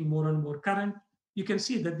injecting more and more current, you can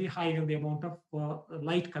see that the higher the amount of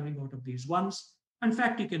light coming out of these ones. In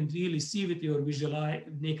fact, you can really see with your visual eye,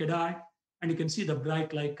 naked eye, and you can see the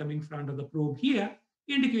bright light coming from under the probe here,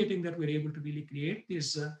 indicating that we're able to really create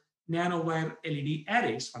these nanowire LED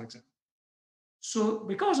arrays, for example. So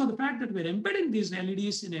because of the fact that we're embedding these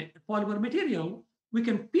LEDs in a polymer material, we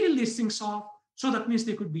can peel these things off. So that means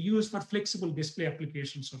they could be used for flexible display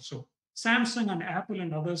applications or so. Samsung and Apple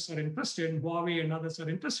and others are interested, and Huawei and others are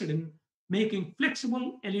interested in making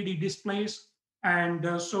flexible LED displays.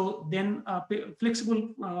 And so then flexible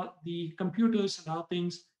the computers and other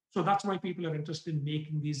things. So that's why people are interested in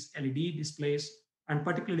making these LED displays and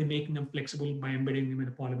particularly making them flexible by embedding them in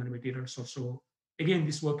the polymer materials or so. Again,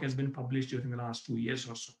 this work has been published during the last 2 years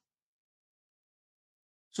or so.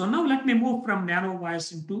 So now let me move from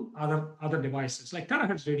nanowires into other devices like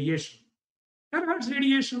terahertz radiation. Terahertz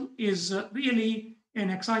radiation is really an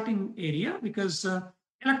exciting area because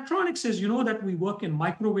electronics, as you know, that we work in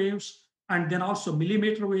microwaves and then also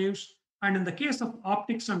millimeter waves. And in the case of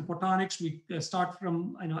optics and photonics, we start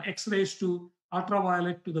from X-rays to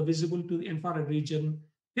ultraviolet to the visible to the infrared region.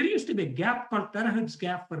 There used to be a gap called terahertz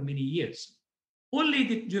gap for many years.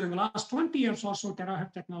 Only during the last 20 years or so,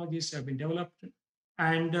 terahertz technologies have been developed,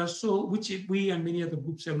 and so which we and many other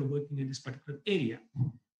groups have been working in this particular area.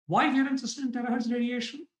 Why we are interested in terahertz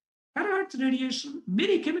radiation? Terahertz radiation,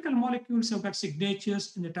 many chemical molecules have got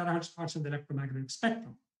signatures in the terahertz parts of the electromagnetic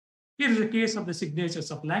spectrum. Here is a case of the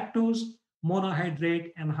signatures of lactose,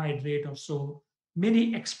 monohydrate, anhydrate, or so.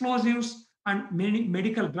 Many explosives and many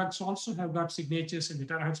medical drugs also have got signatures in the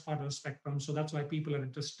terahertz part of the spectrum. So that's why people are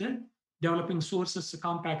interested in developing sources,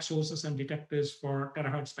 compact sources, and detectors for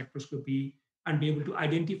terahertz spectroscopy and be able to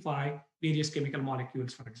identify various chemical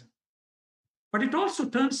molecules, for example. But it also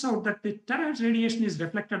turns out that the terahertz radiation is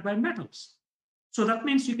reflected by metals. So that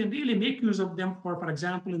means you can really make use of them for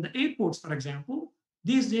example, in the airports, for example.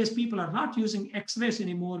 These days, people are not using X-rays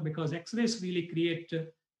anymore because X-rays really create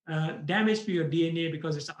damage to your DNA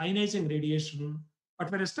because it's ionizing radiation.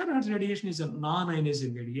 But whereas terahertz radiation is a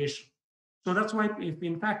non-ionizing radiation. So that's why, if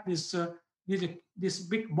in fact, this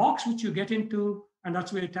big box which you get into, and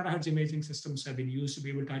that's where terahertz imaging systems have been used to be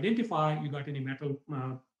able to identify you got any metal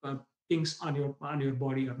things on your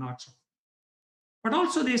body or not. So. But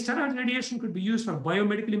also, this terahertz radiation could be used for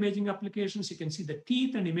biomedical imaging applications. You can see the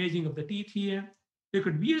teeth and imaging of the teeth here. They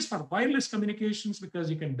could be used for wireless communications because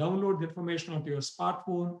you can download the information onto your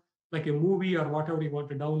smartphone, like a movie or whatever you want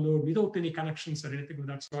to download without any connections or anything of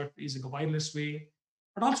that sort, using a wireless way.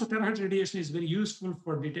 But also, terahertz radiation is very useful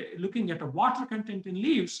for looking at a water content in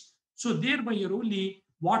leaves. So thereby, you're only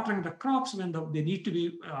watering the crops when they need to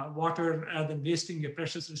be watered rather than wasting a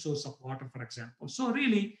precious resource of water, for example. So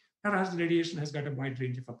really, terahertz radiation has got a wide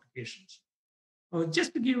range of applications.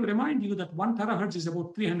 Just to remind you that 1 terahertz is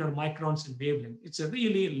about 300 microns in wavelength. It's a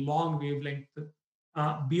really long wavelength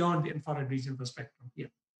beyond the infrared region of the spectrum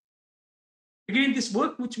here. Again, this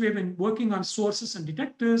work which we have been working on sources and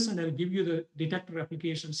detectors, and I'll give you the detector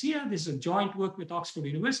applications here. This is a joint work with Oxford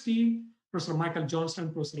University, Professor Michael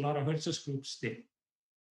Johnston, Professor Laura Hertz's groups there.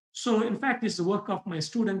 So in fact, this is the work of my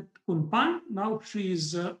student Kun Pan. Now she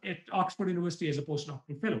is at Oxford University as a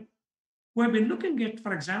postdoctoral fellow. We've been looking at,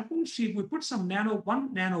 for example, we put some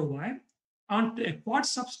one nanowire onto a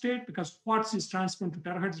quartz substrate because quartz is transparent to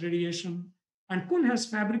terahertz radiation. And Kun has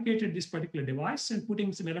fabricated this particular device and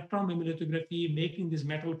putting some electron mimeolithography, making these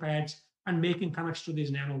metal pads and making connects to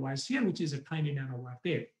these nanowires here, which is a tiny nanowire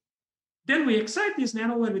there. Then we excite this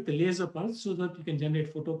nanowire with a laser pulse so that you can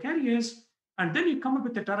generate photocarriers. And then you come up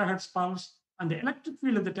with a terahertz pulse, and the electric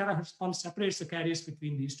field of the terahertz pulse separates the carriers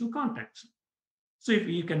between these two contacts. So if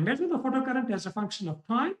you can measure the photocurrent as a function of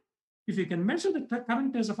time, if you can measure the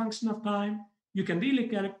current as a function of time, you can really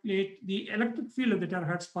calculate the electric field of the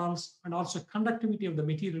terahertz pulse and also conductivity of the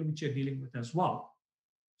material which you're dealing with as well.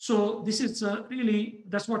 So this is really,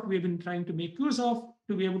 that's what we've been trying to make use of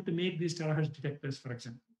to be able to make these terahertz detectors, for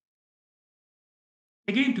example.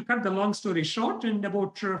 Again, to cut the long story short, in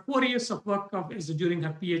about 4 years of work during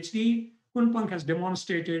her PhD, Kunpang has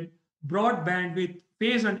demonstrated broad bandwidth,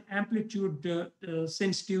 phase and amplitude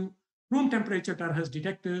sensitive room temperature terahertz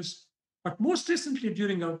detectors. But most recently,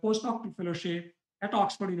 during her postdoctoral fellowship at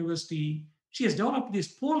Oxford University, she has developed these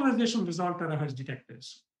polarization result terahertz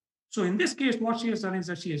detectors. So in this case, what she has done is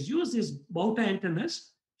that she has used these Bauta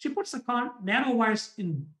antennas. She puts the nanowires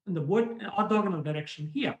in the orthogonal direction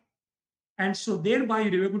here. And so thereby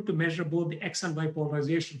you're able to measure both the X and Y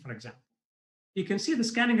polarization, for example. You can see the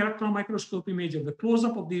scanning electron microscope image of the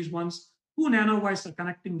close-up of these ones. 2 nanowires are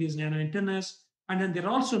connecting these nano antennas. And then there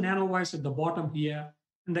are also nanowires at the bottom here.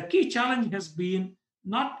 And the key challenge has been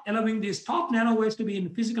not allowing these top nanowires to be in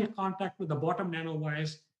physical contact with the bottom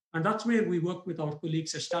nanowires. And that's where we work with our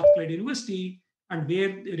colleagues at Strathclyde University, and where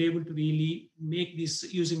they're able to really make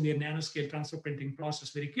this using their nanoscale transfer printing process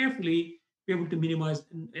very carefully, be able to minimize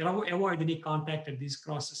and avoid any contact at these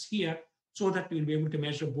crosses here. so that we'll be able to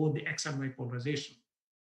measure both the X and Y polarization.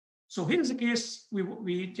 So here's a case,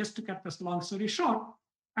 we just to cut this long story short,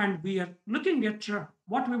 and we are looking at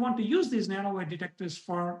what we want to use these nanowire detectors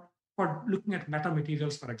for looking at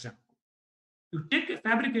metamaterials, for example. You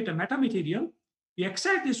fabricate a metamaterial, you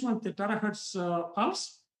excite this one with the terahertz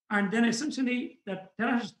pulse, and then essentially that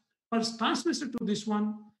terahertz pulse transmits it to this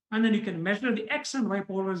one, and then you can measure the X and Y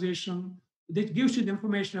polarization. That gives you the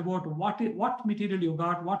information about what material you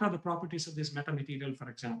got, what are the properties of this metamaterial, for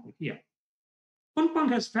example, here.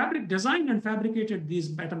 Kunpeng has designed and fabricated these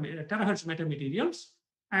terahertz metamaterials.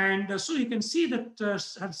 And so you can see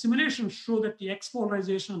that simulations show that the X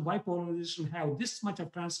polarization and Y polarization have this much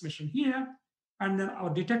of transmission here. And then our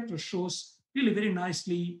detector shows really very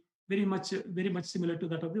nicely, very much similar to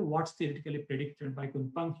that of the what's theoretically predicted by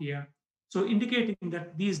Kunpeng here. So indicating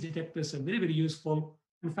that these detectors are very, very useful.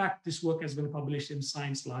 In fact, this work has been published in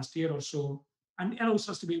Science last year or so, and allows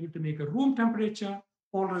us to be able to make a room temperature,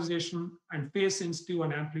 polarization, and phase sensitive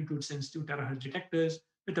and amplitude sensitive terahertz detectors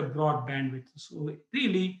with a broad bandwidth. So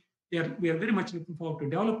really, we are very much looking forward to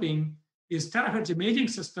developing these terahertz imaging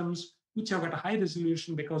systems, which have got a high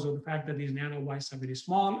resolution because of the fact that these nanowires are very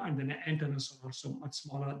small, and the antennas are also much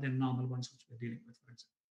smaller than normal ones which we're dealing with, for example.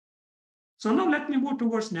 So now let me move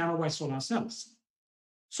towards nanowire solar cells.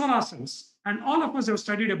 Solar cells, and all of us have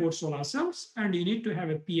studied about solar cells, and you need to have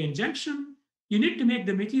a PN junction. You need to make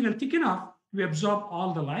the material thick enough to absorb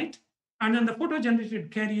all the light, and then the photo-generated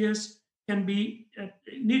carriers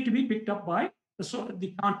need to be picked up by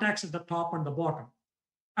the contacts at the top and the bottom.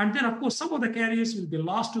 And then, of course, some of the carriers will be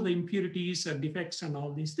lost to the impurities and defects and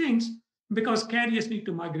all these things, because carriers need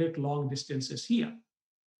to migrate long distances here.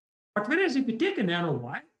 But whereas if you take a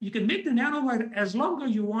nanowire, you can make the nanowire as long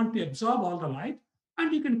as you want to absorb all the light,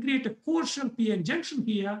 and you can create a core shell PN junction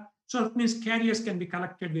here. So that means carriers can be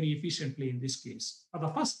collected very efficiently in this case. For the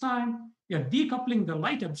first time, we are decoupling the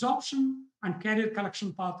light absorption and carrier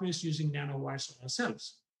collection pathways using nanowire solar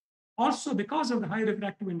cells. Also, because of the high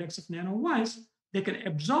refractive index of nanowires, they can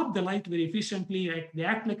absorb the light very efficiently. They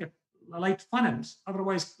act like a light funnels,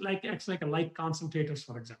 otherwise acts like a light concentrators,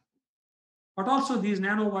 for example. But also these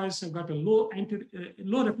nanowires have got a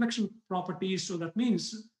low reflection properties, so that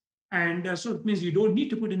means you don't need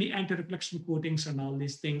to put any anti-reflection coatings and all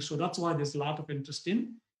these things. So that's why there's a lot of interest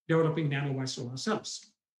in developing nanowire solar cells.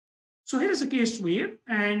 So here is a case where,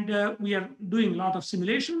 and we are doing a lot of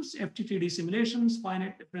simulations, FTTD simulations,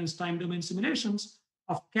 finite difference time domain simulations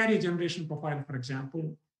of carrier generation profile, for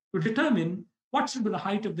example, to determine what should be the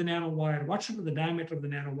height of the nanowire, what should be the diameter of the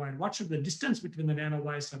nanowire, what should be the distance between the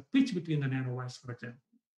nanowires or pitch between the nanowires, for example.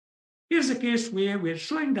 Here's a case where we're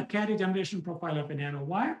showing the carrier generation profile of a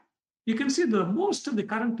nanowire. You can see that most of the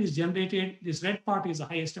current is generated, this red part is the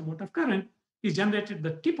highest amount of current, is generated at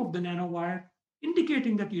the tip of the nanowire,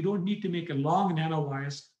 indicating that you don't need to make a long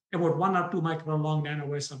nanowires. About 1 or 2 micron long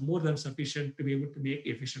nanowires are more than sufficient to be able to make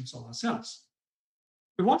efficient solar cells.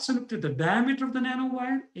 We've also looked at the diameter of the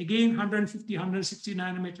nanowire. Again, 150, 160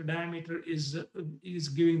 nanometer diameter is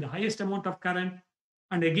giving the highest amount of current.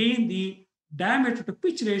 And again, the diameter to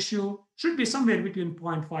pitch ratio should be somewhere between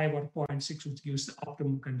 0.5 or 0.6, which gives the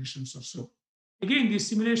optimum conditions or so. Again, these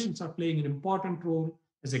simulations are playing an important role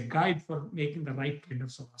as a guide for making the right kind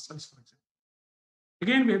of solar cells, for example.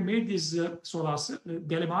 Again, we have made these solar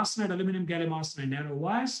gallium arsenide, aluminum gallium arsenide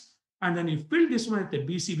nanowires, and then you fill this one with the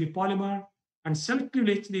BCB polymer and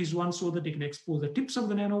selectively etch these ones so that you can expose the tips of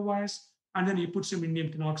the nanowires, and then you put some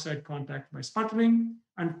indium tin oxide contact by sputtering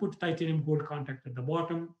and put titanium gold contact at the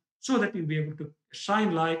bottom so that you'll be able to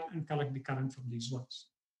shine light and collect the current from these ones.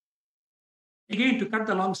 Again, to cut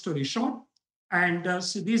the long story short, and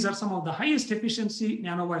so these are some of the highest efficiency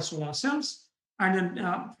nanowire solar cells. And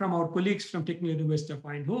then from our colleagues from Technical University of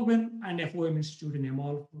Eindhoven and FOM Institute in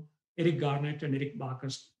Amalfi, Eric Garnett and Eric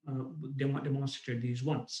Barkers demonstrated these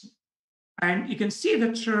ones. And you can see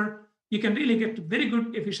that you can really get very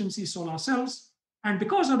good efficiency solar cells. And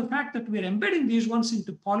because of the fact that we're embedding these ones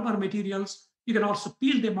into polymer materials, you can also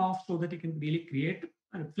peel them off so that you can really create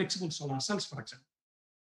flexible solar cells, for example.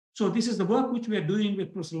 So this is the work which we are doing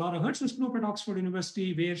with Professor Laura Hertzler-Knoop at Oxford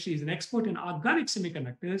University, where she is an expert in organic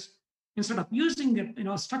semiconductors. Instead of using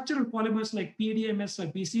structural polymers like PDMS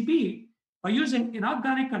or PCB, by using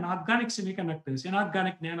inorganic and organic semiconductors,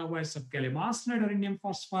 inorganic nanowires of gallium arsenide or indium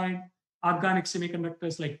phosphide, organic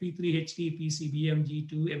semiconductors like P3HT, PCBM,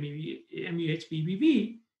 G2,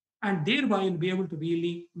 MUHPBV, and thereby you'll be able to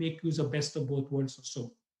really make use of best of both worlds or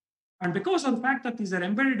so. And because of the fact that these are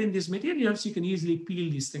embedded in these materials, you can easily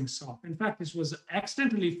peel these things off. In fact, this was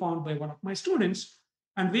accidentally found by one of my students,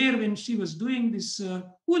 and where when she was doing this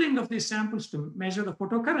cooling of these samples to measure the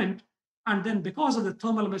photocurrent, And then because of the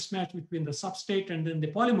thermal mismatch between the substrate and then the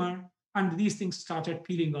polymer, and these things started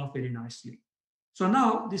peeling off very nicely. So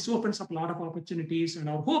now this opens up a lot of opportunities, and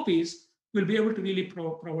our hope is we'll be able to really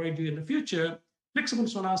provide you in the future flexible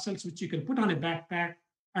solar cells which you can put on a backpack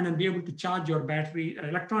and then be able to charge your battery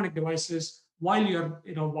electronic devices while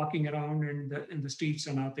you're walking around in the streets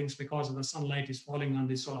and things, because of the sunlight is falling on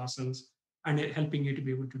these solar cells and helping you to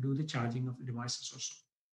be able to do the charging of the devices also.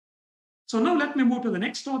 So now let me move to the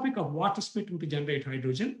next topic of water splitting to generate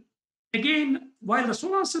hydrogen. Again, while the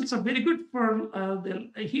solar cells are very good for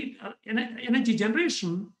the heat energy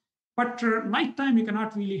generation, but nighttime you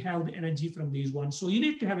cannot really have the energy from these ones. So you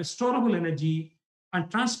need to have a storable energy and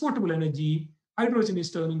transportable energy. Hydrogen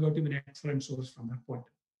is turning out to be an excellent source from that point.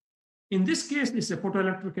 In this case, this is a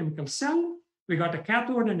photoelectrochemical cell. We got a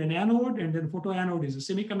cathode and an anode, and then photoanode is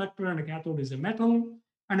a semiconductor and a cathode is a metal.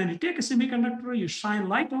 And then you take a semiconductor, you shine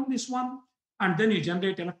light on this one, and then you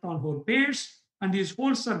generate electron hole pairs. And these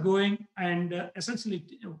holes are going and essentially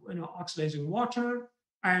oxidizing water.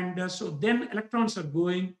 And so then electrons are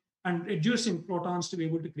going and reducing protons to be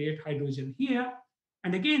able to create hydrogen here.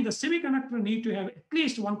 And again, the semiconductor need to have at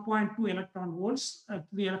least 1.2 electron volts,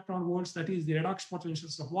 3 electron volts, that is the redox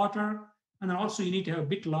potentials of water. And then also you need to have a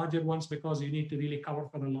bit larger ones because you need to really cover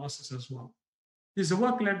for the losses as well. This is a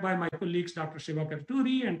work led by my colleagues, Dr. Shiva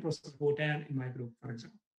Karturi and Professor Botan in my group, for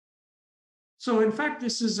example. So in fact,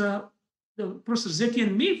 this is Professor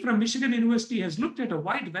Zetian Mi from Michigan University has looked at a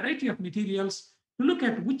wide variety of materials to look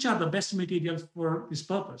at which are the best materials for this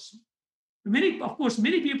purpose. Of course,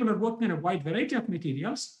 many people are working on a wide variety of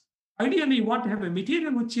materials. Ideally, you want to have a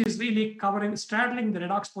material which is really straddling the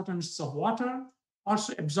redox potentials of water,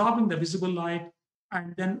 also absorbing the visible light,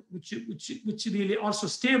 and then which really also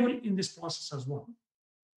stable in this process as well.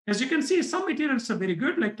 As you can see, some materials are very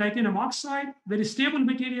good, like titanium oxide, very stable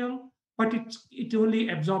material, but it only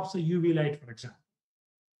absorbs the UV light, for example.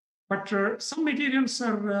 But some materials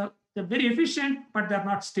are they're very efficient, but they're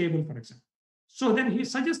not stable, for example. So then he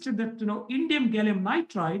suggested that indium gallium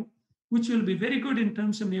nitride, which will be very good in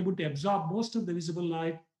terms of being able to absorb most of the visible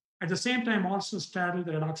light, at the same time also straddle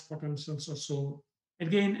the redox potentials or so.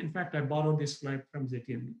 Again, in fact, I borrowed this slide from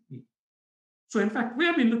Zetian. So in fact, we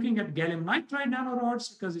have been looking at gallium nitride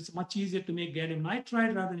nanorods because it's much easier to make gallium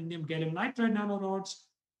nitride rather than indium gallium nitride nanorods.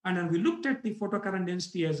 And then we looked at the photocurrent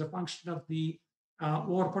density as a function of the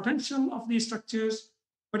over potential of these structures.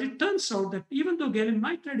 But it turns out that even though gallium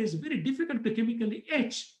nitride is very difficult to chemically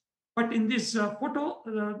etch, but in this the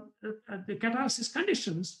catalysis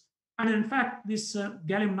conditions, and in fact, this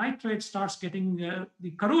gallium nitride starts getting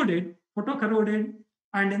photocorroded,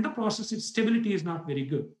 and in the process, its stability is not very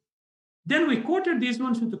good. Then we coated these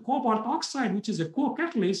ones with the cobalt oxide, which is a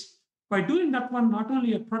co-catalyst. By doing that one, not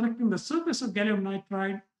only are protecting the surface of gallium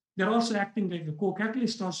nitride, they're also acting like a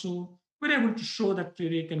co-catalyst also. We're able to show that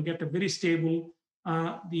they can get a very stable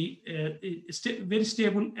very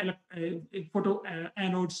stable photo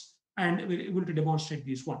anodes, and we're able to demonstrate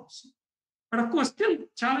these ones. But of course, still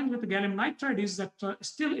challenge with the gallium nitride is that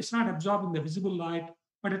still it's not absorbing the visible light,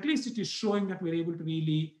 but at least it is showing that we're able to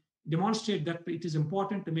really demonstrate that it is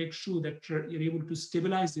important to make sure that you're able to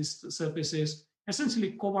stabilize these surfaces.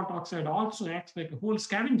 Essentially, cobalt oxide also acts like a whole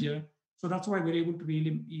scavenger. So that's why we're able to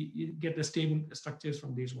really get the stable structures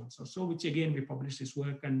from these ones. So which again, we published this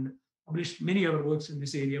work and published many other works in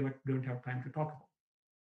this area, but don't have time to talk about.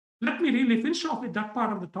 Let me really finish off with that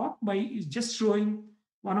part of the talk by just showing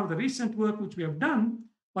one of the recent work which we have done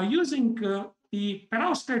by using the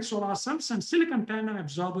perovskite solar cells and silicon tandem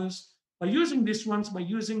absorbers. By using these ones, by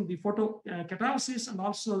using the photocatalysis and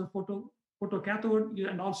also the photocathode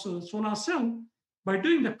and also the solar cell, by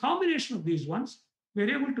doing the combination of these ones,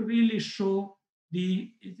 we're able to really show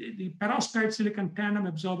the perovskite silicon tandem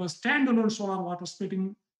absorber standalone solar water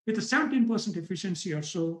splitting with a 17% efficiency or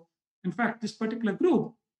so. In fact, this particular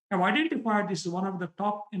group have identified this as one of the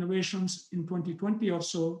top innovations in 2020 or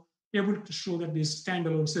so, able to show that this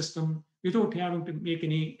standalone system, without having to make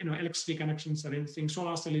any electricity connections or anything,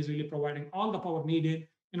 solar cell is really providing all the power needed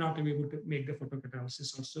in order to be able to make the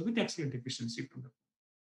photocatalysis also with excellent efficiency from the.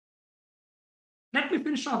 Let me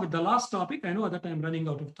finish off with the last topic. I know that I'm running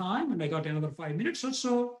out of time and I got another 5 minutes or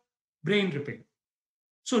so, brain repair.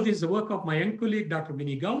 So this is the work of my young colleague, Dr.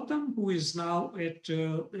 Vinny Gautam, who is now at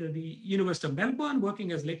the University of Melbourne,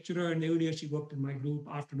 working as lecturer, and earlier she worked in my group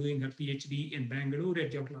after doing her PhD in Bangalore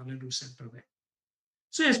at Jawaharlal Nehru Center there.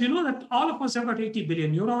 So as we know that all of us have got 80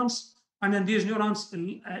 billion neurons, and then these neurons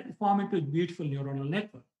form into a beautiful neuronal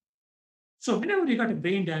network. So whenever you got a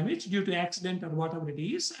brain damage due to accident or whatever it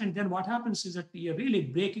is, and then what happens is that you're really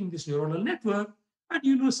breaking this neuronal network, and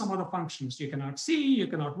you lose some other functions. You cannot see, you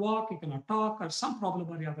cannot walk, you cannot talk, or some problem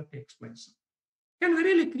or the other takes place. Can we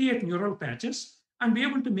really create neural patches and be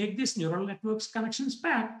able to make these neural networks connections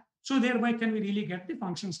back? So thereby, can we really get the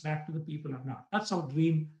functions back to the people or not? That's our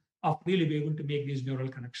dream of really be able to make these neural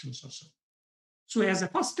connections also. So as a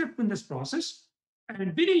first step in this process,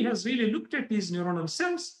 and Vinny has really looked at these neuronal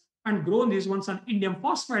cells and grown these ones on indium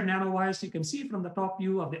phosphide nanowires. You can see from the top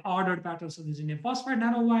view of the ordered patterns of these indium phosphide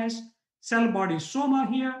nanowires, cell body soma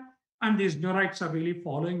here, and these neurites are really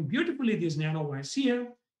following beautifully these nanowires here.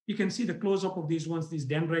 You can see the close-up of these ones, these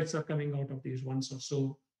dendrites are coming out of these ones or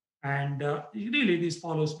so. And really, this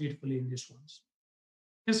follows beautifully in these ones.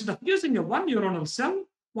 Instead of using a one neuronal cell,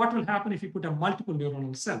 what will happen if you put a multiple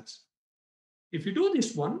neuronal cells? If you do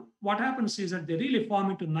this one, what happens is that they really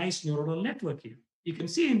form into nice neuronal network here. You can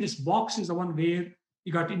see in this box is the one where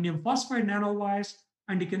you got indium phosphide nanowires,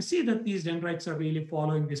 and you can see that these dendrites are really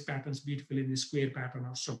following these patterns beautifully in this square pattern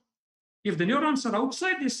or so. If the neurons are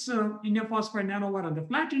outside this indium phosphide nanowire and the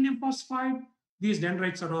flat indium phosphide, these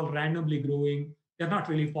dendrites are all randomly growing. They're not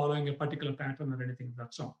really following a particular pattern or anything of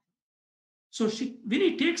that sort. So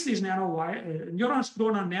Winnie takes these neurons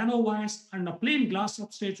grown on nanowires and a plain glass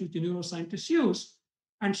substrate which the neuroscientists use,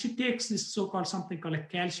 and she takes this so-called something called a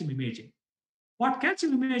calcium imaging. What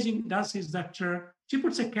calcium imaging does is that she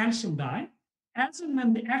puts a calcium dye, as and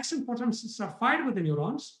when the action potentials are fired with the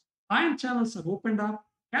neurons, ion channels are opened up,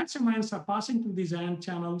 calcium ions are passing through these ion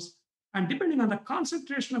channels, and depending on the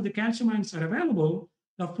concentration of the calcium ions are available,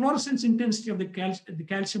 the fluorescence intensity of the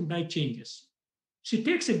calcium dye changes. She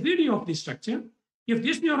takes a video of this structure. If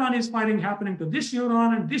this neuron is firing happening to this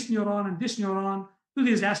neuron and this neuron and this neuron, to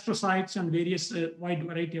these astrocytes and various wide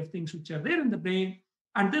variety of things which are there in the brain,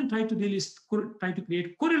 and then try to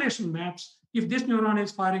create correlation maps. If this neuron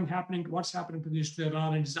is firing happening, what's happening to this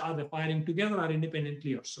neuron, and are they firing together or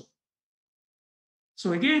independently or so?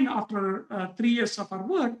 So again, after 3 years of her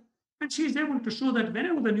work, and she's able to show that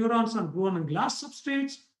whenever the neurons are grown on glass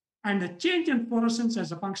substrates and the change in fluorescence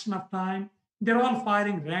as a function of time, they're all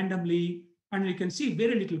firing randomly, and you can see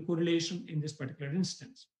very little correlation in this particular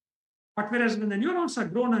instance. But whereas when the neurons are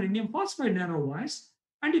grown on indium phosphide nanowires,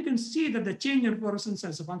 and you can see that the change in fluorescence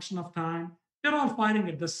as a function of time, they're all firing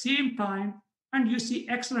at the same time, and you see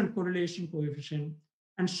excellent correlation coefficient,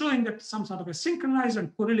 and showing that some sort of a synchronized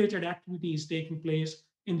and correlated activity is taking place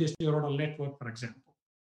in this neuronal network, for example.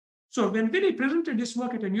 So when Vinny presented this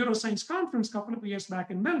work at a neuroscience conference a couple of years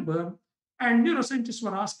back in Melbourne, and neuroscientists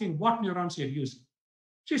were asking what neurons you're using.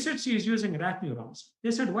 She said she is using rat neurons. They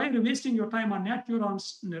said, why are you wasting your time on rat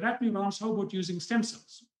neurons? How about using stem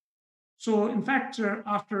cells? So in fact,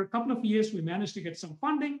 after a couple of years, we managed to get some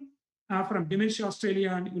funding from Dementia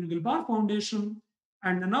Australia and Ulgil Bar Foundation.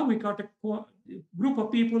 And now we got a group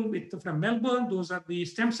of people from Melbourne. Those are the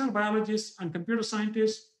stem cell biologists and computer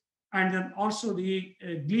scientists, and then also the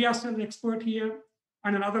glia cell expert here,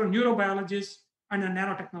 and another neurobiologist, and the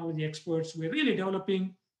nanotechnology experts. We're really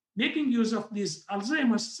developing, making use of these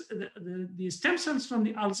Alzheimer's, the stem cells from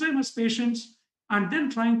the Alzheimer's patients, and then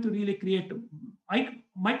trying to really create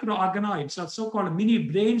microorganoids, or so-called mini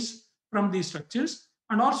brains from these structures,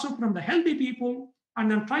 and also from the healthy people,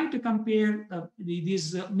 and then trying to compare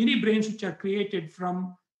these mini brains which are created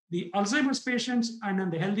from the Alzheimer's patients and then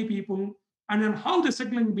the healthy people, and then how the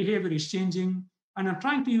signaling behavior is changing, and then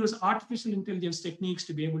trying to use artificial intelligence techniques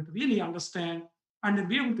to be able to really understand and then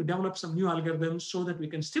be able to develop some new algorithms so that we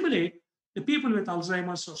can stimulate the people with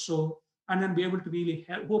Alzheimer's or so, and then be able to really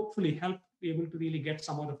hopefully help be able to really get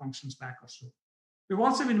some other functions back or so. We've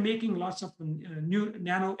also been making lots of new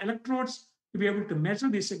nano electrodes to be able to measure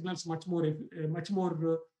these signals much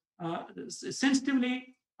more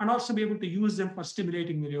sensitively, and also be able to use them for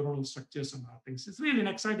stimulating the neuronal structures and other things. It's really an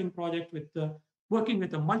exciting project with working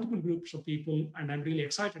with multiple groups of people, and I'm really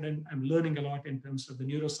excited, and I'm learning a lot in terms of the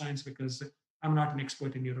neuroscience, because I'm not an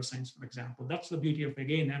expert in neuroscience, for example. That's the beauty of,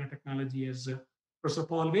 again, nanotechnology, as Professor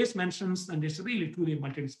Paul Weiss mentions, and it's really truly a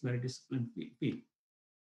multidisciplinary discipline field.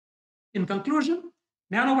 In conclusion,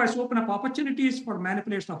 nanowires open up opportunities for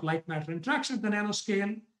manipulation of light-matter interaction at the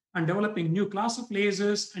nanoscale, and developing new class of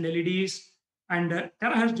lasers and LEDs and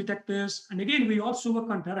terahertz detectors. And again, we also work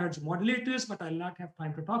on terahertz modulators, but I'll not have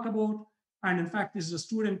time to talk about. And in fact, this is a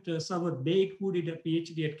student, Sarwar Beg, who did a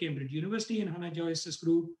PhD at Cambridge University in Hannah Joyce's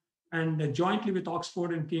group. And jointly with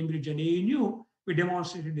Oxford and Cambridge and ANU, we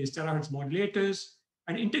demonstrated these terahertz modulators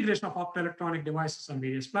and integration of optoelectronic devices on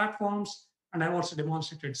various platforms. And I've also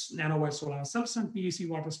demonstrated nanowire solar cells and PEC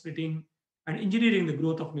water splitting and engineering the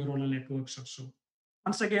growth of neuronal networks or so.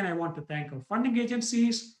 Once again, I want to thank our funding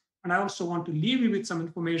agencies. And I also want to leave you with some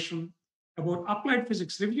information about applied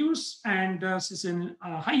physics reviews, and this is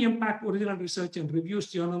a high impact original research and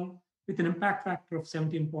reviews journal with an impact factor of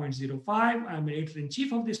 17.05. I'm an editor in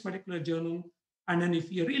chief of this particular journal. And then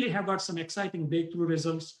if you really have got some exciting breakthrough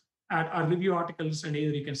results at our review articles, and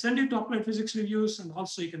either you can send it to Applied Physics Reviews, and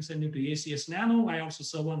also you can send it to ACS Nano. I also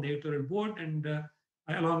serve on the editorial board, and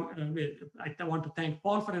I want to thank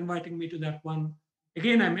Paul for inviting me to that one.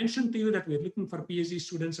 Again, I mentioned to you that we're looking for PhD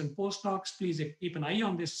students and postdocs. Please keep an eye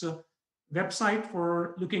on this website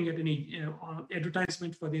for looking at any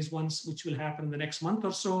advertisement for these ones, which will happen in the next month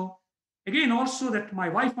or so. Again, also that my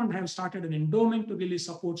wife and I have started an endowment to really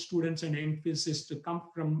support students and young physicists to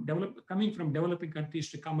coming from developing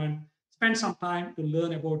countries to come and spend some time to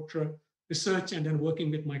learn about research and then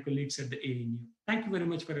working with my colleagues at the ANU. Thank you very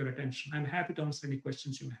much for your attention. I'm happy to answer any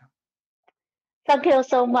questions you may have. Thank you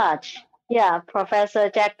so much. Yeah, Professor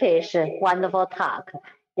Jagadish, wonderful talk.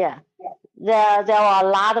 Yeah. There are a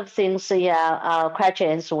lot of things,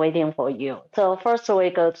 questions waiting for you. So first we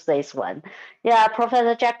go to this one. Yeah,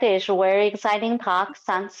 Professor Jagadish, very exciting talk.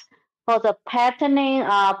 Thanks for the pattern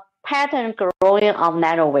growing of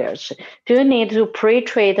nanowires. Do you need to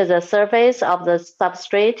pre-treat the surface of the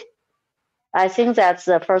substrate? I think that's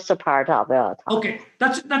the first part of your talk. Okay,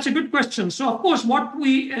 that's a good question. So of course, what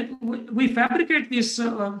we fabricate this.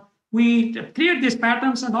 We create these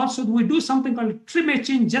patterns, and also we do something called trim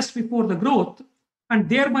etching just before the growth, and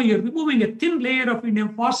thereby you're removing a thin layer of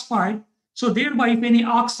indium phosphide. So thereby, if any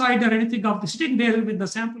oxide or anything of the sitting there with the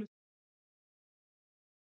sample.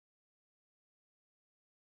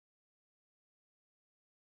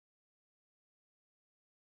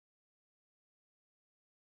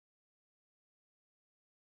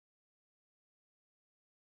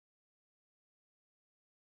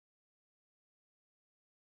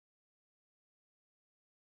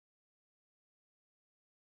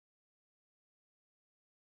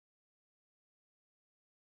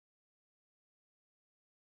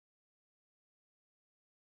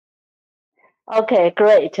 Okay,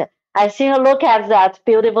 great. I think look at that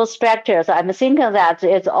beautiful structures. I'm thinking that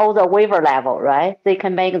it's all the wafer level, right? They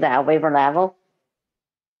can make that wafer level.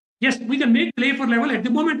 Yes, we can make the wafer level. At the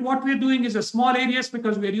moment, what we're doing is a small areas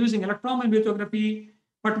because we're using electron lithography.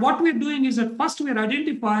 But what we're doing is that first we're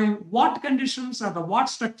identifying what conditions or what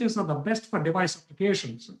structures are the best for device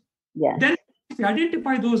applications. Yes. Then if we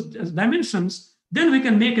identify those dimensions, then we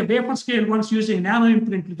can make a wafer scale once using nano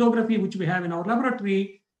imprint lithography, which we have in our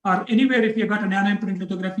laboratory, or anywhere if you got a nano imprint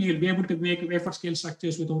lithography, you'll be able to make wafer scale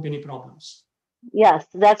structures without any problems. Yes,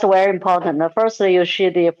 that's very important. First, you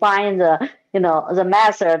should define the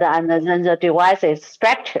method and then the device's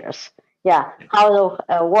structures. Yeah, how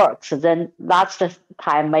it works. Then last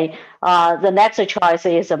time, the next choice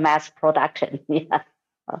is mass production. Yeah.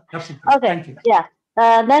 Absolutely. Okay. Thank you. Yeah.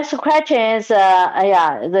 Next question is,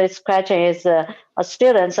 this question is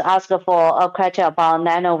students ask for a question about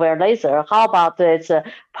nanowire laser. How about its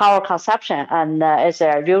power consumption, and is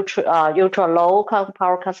there ultra low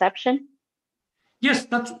power consumption? Yes,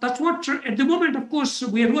 that's what at the moment, of course,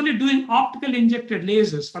 we are only doing optical injected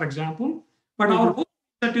lasers, for example. But our hope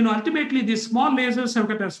is that ultimately these small lasers have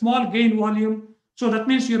got a small gain volume. So that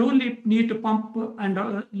means you only need to pump,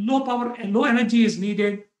 and low power and low energy is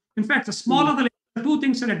needed. In fact, the smaller the laser, two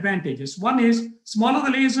things are advantages. One is smaller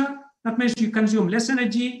the laser, that means you consume less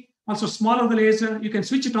energy. Also, smaller the laser, you can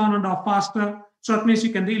switch it on and off faster. So that means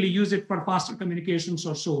you can really use it for faster communications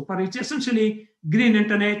or so. But it's essentially green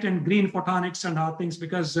internet and green photonics and other things,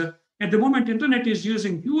 because at the moment, internet is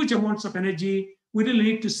using huge amounts of energy. We really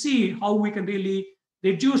need to see how we can really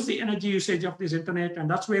reduce the energy usage of this internet. And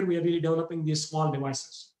that's where we are really developing these small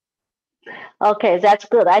devices. Okay, that's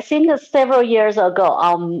good. I think several years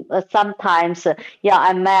ago, sometimes,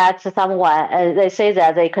 I met someone, they say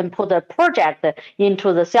that they can put a project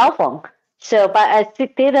into the cell phone. So, but I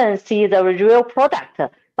didn't see the real product.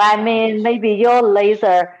 But I mean, maybe your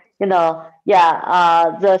laser,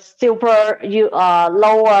 the super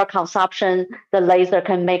lower consumption, the laser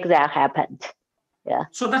can make that happen. Yeah.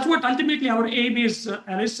 So that's what ultimately our aim is,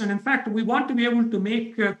 Alice. And in fact, we want to be able to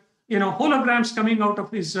make holograms coming out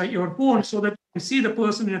of your phone, so that you can see the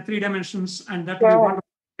person in 3 dimensions, and that we want to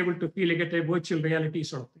be able to feel like a virtual reality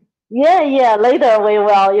sort of thing. Yeah. Later we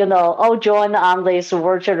will, all join on this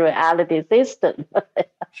virtual reality system.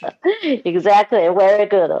 Exactly. Very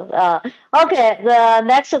good. Okay. The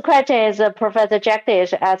next question is Professor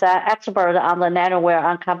Jagadish, as an expert on the nanowire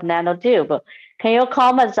on carbon nanotube. Can you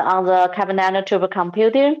comment on the carbon nanotube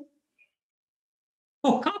computing?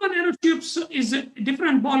 Oh, carbon nanotubes is a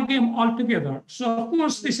different ballgame altogether. So, of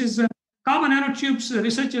course, this is carbon nanotubes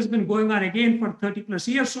research has been going on again for 30 plus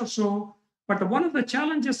years or so. But one of the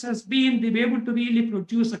challenges has been to be able to really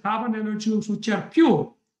produce the carbon nanotubes which are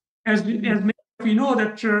pure. As many of you know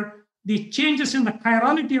that the changes in the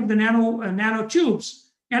chirality of the nanotubes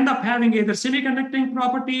end up having either semiconducting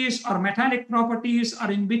properties or metallic properties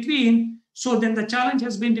or in between. So then the challenge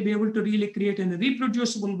has been to be able to really create in a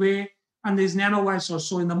reproducible way and these nanowires or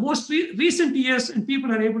so. In the most recent years, and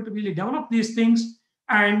people are able to really develop these things.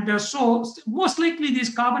 And so most likely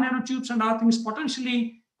these carbon nanotubes and other things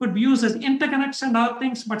potentially could be used as interconnects and other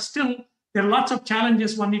things, but still there are lots of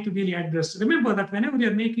challenges one need to really address. Remember that whenever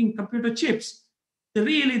you're making computer chips, the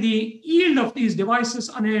yield of these devices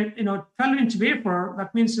on a 12-inch wafer,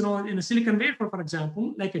 that means in a silicon wafer, for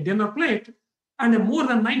example, like a dinner plate, and a more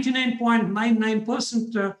than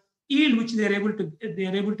 99.99% yield which they are able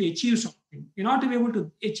to achieve something. In order to be able to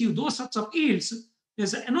achieve those sorts of yields,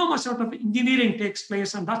 there's an enormous sort of engineering takes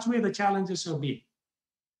place, and that's where the challenges have been.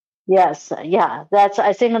 Yes, yeah, that's.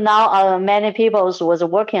 I think now many people was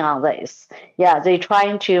working on this. Yeah, they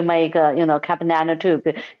trying to make carbon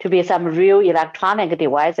nanotube to be some real electronic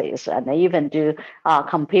devices and even do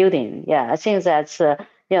computing. Yeah, I think that's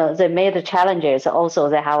they made the challenges. Also,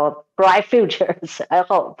 they have bright futures. I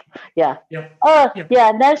hope. Yeah. Yeah.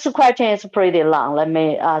 Yeah. Next question is pretty long. Let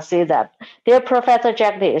me see that. Dear Professor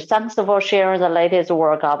Jagadish, thanks for sharing the latest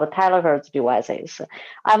work of terahertz devices.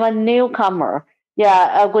 I'm a newcomer.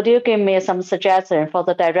 Yeah, could you give me some suggestion for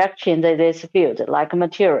the direction in this field, like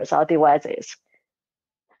materials or devices?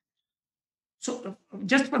 So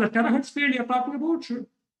just for the terahertz field you're talking about? Sure.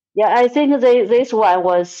 Yeah, I think this one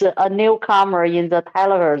was a newcomer in the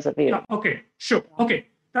terahertz field. Yeah, okay, sure. Okay,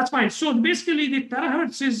 that's fine. So basically the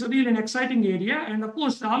terahertz is really an exciting area. And of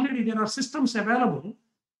course, already there are systems available.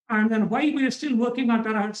 And then why we are still working on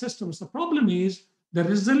terahertz systems? The problem is the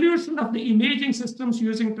resolution of the imaging systems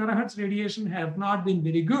using terahertz radiation have not been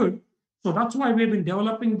very good. So that's why we've been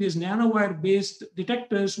developing these nanowire-based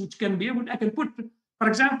detectors, which can be able. I can put, for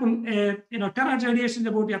example, terahertz radiation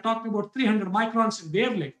about you're talking about 300 microns in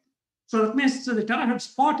wavelength. So that means the terahertz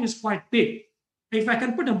spot is quite big. If I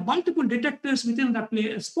can put a multiple detectors within that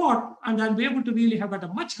spot, and I'll be able to really have at a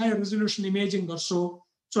much higher resolution imaging or so.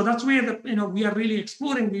 So that's where we are really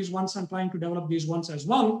exploring these ones and trying to develop these ones as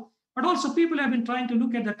well. But also people have been trying to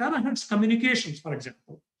look at the terahertz communications, for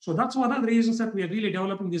example. So that's one of the reasons that we are really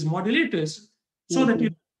developing these modulators so that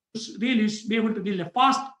you really be able to deal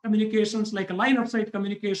fast communications like a line of sight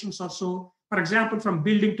communications or so, for example, from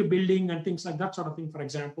building to building and things like that sort of thing, for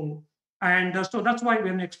example. And so that's why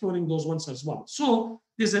we're exploring those ones as well. So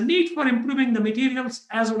there's a need for improving the materials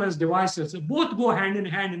as well as devices. Both go hand in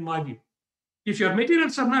hand in my view. If your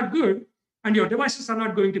materials are not good and your devices are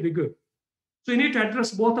not going to be good. So you need to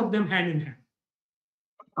address both of them hand in hand.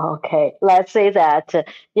 Okay, let's say that,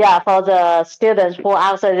 for the students who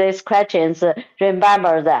answer these questions,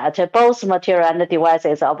 remember that both material and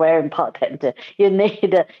devices are very important. You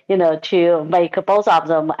need, to make both of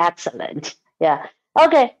them excellent. Yeah.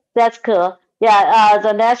 Okay, that's cool. Yeah,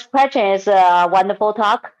 the next question is a wonderful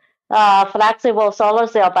talk. Flexible solar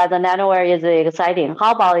cell by the nanowire is exciting.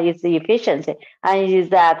 How about its efficiency? And is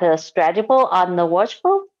that stretchable and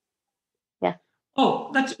watchable?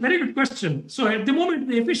 Oh, that's a very good question. So at the moment,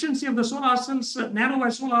 the efficiency of the solar cells,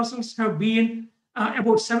 nanowire solar cells have been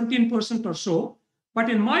about 17% or so. But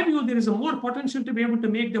in my view, there is a more potential to be able to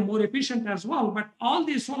make them more efficient as well. But all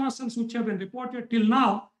these solar cells which have been reported till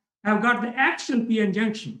now have got the axial p-n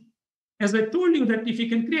junction. As I told you that if you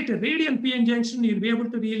can create a radial p-n junction, you'll be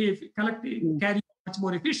able to really carry much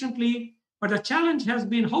more efficiently. But the challenge has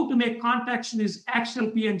been how to make contacts in these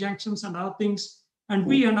axial p-n junctions and other things. And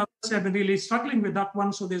we and others have been really struggling with that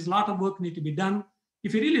one. So there's a lot of work need to be done.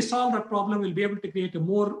 If you really solve that problem, we'll be able to create a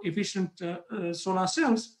more efficient solar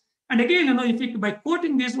cells. And again, if by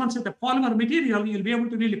coating these ones with a polymer material, you'll be able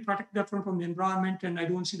to really protect that from the environment. And I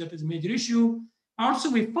don't see that as a major issue. Also,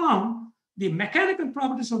 we found the mechanical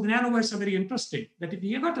properties of the nanowires are very interesting. That if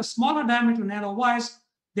you got a smaller diameter nanowires,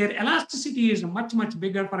 their elasticity is much, much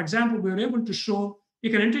bigger. For example, we were able to show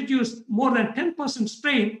you can introduce more than 10%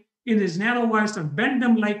 strain in these nanowires and bend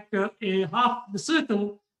them like a half the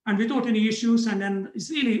circle and without any issues. And then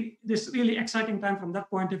it's really exciting time from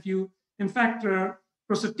that point of view. In fact,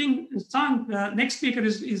 Professor Ting Sang, next speaker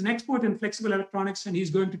is an expert in flexible electronics, and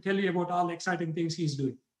he's going to tell you about all the exciting things he's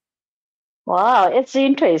doing. Wow, it's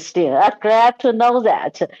interesting. I'm glad to know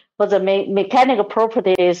that for the mechanical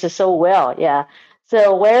properties so well. Yeah.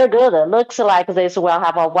 So very good. It looks like this will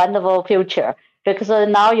have a wonderful future because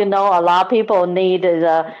now a lot of people need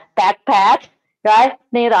the backpack. right?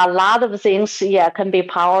 Need a lot of things, yeah, can be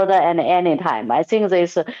powered at any time. I think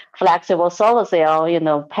this flexible solar cell,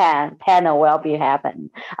 panel will be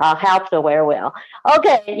helped very well.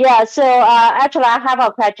 Okay, yeah. So actually, I have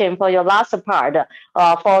a question for your last part.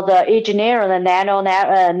 For the engineer and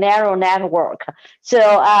the narrow network. So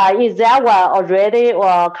is that one already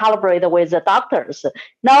collaborated with the doctors?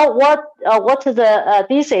 Now, what is the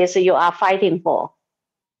disease you are fighting for?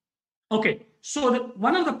 Okay, so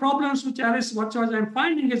one of the problems which I'm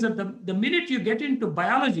finding is that the minute you get into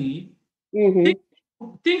biology, things,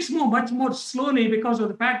 Mm-hmm. things move much more slowly because of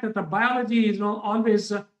the fact that the biology is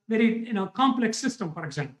always a very complex system. For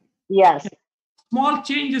example, Yes. small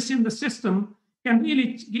changes in the system can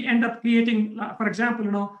really end up creating, for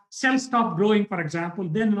example, cells stop growing, for example,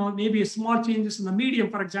 then maybe small changes in the medium,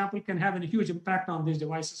 for example, can have a huge impact on these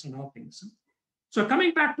devices and all things. So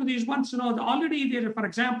coming back to these ones, already there, for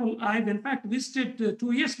example, I've in fact visited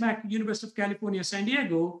 2 years back, University of California, San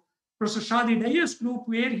Diego, Professor Shadi Dayer's group,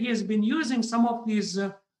 where he has been using some of these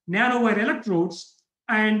nanowire electrodes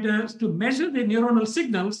and to measure the neuronal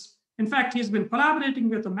signals. In fact, he's been collaborating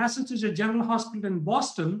with the Massachusetts General Hospital in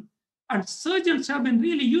Boston, and surgeons have been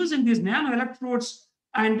really using these nano electrodes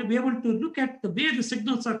and be able to look at the way the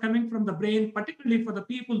signals are coming from the brain, particularly for the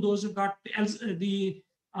people, those who got the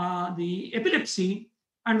epilepsy,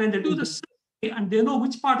 and when they do the surgery and they know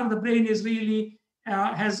which part of the brain is really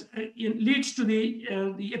leads to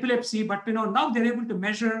the epilepsy, but now they're able to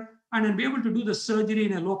measure and then be able to do the surgery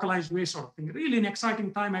in a localized way, sort of thing. Really an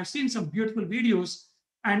exciting time. I've seen some beautiful videos,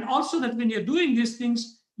 and also that when you're doing these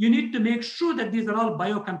things, you need to make sure that these are all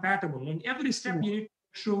biocompatible. And every step you need to make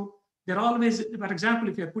sure they're always, for example,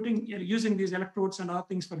 if you're using these electrodes and other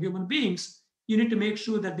things for human beings, you need to make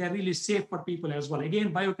sure that they're really safe for people as well.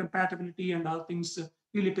 Again, biocompatibility and other things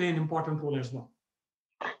really play an important role as well.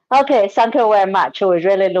 Okay, thank you very much. We're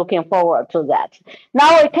really looking forward to that.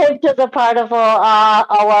 Now we came to the part of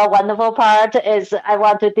our wonderful part is I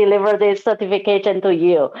want to deliver this certification to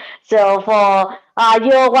you. So for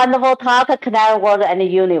your wonderful talk, Connect World and the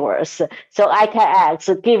Universe. So I can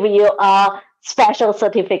give you a special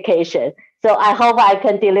certification. So I hope I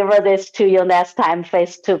can deliver this to you next time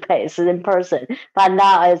face to face in person. But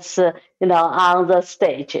now it's on the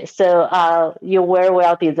stage. So you very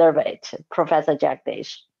well deserve it, Professor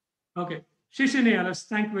Jagadish. Okay. Shishini, Alice,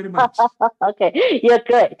 thank you very much. Okay, you're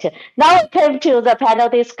great. Now we came to the panel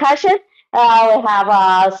discussion. We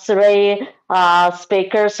have three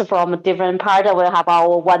speakers from different parts. We have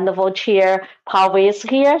our wonderful chair, Paul is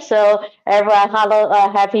here. So everyone, hello,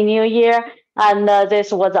 Happy New Year. And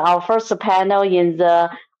this was our first panel in the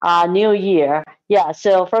new year. Yeah,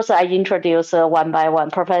 so first I introduce one by one.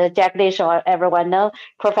 Professor Jack Lish, everyone know.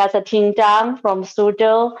 Professor Ting Zhang from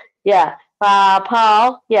Suzhou. Yeah,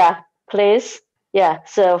 Paul, yeah, please. Yeah,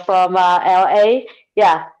 so from LA.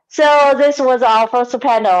 Yeah, so this was our first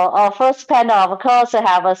panel. Our first panel, of course,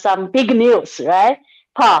 have some big news, right?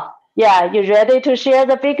 Paul, yeah, you ready to share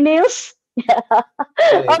the big news? Yeah.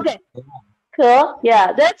 Okay, cool.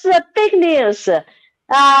 Yeah, that's the big news.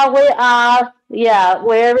 We are, yeah,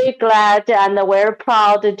 very glad and very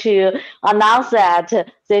proud to announce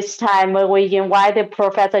that this time we invited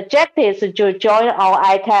Professor Jagadish to join our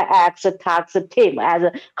iCANX tax team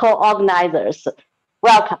as co-organizers.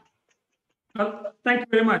 Welcome. Well, thank you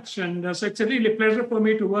very much. And so it's a really pleasure for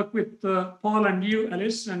me to work with Paul and you,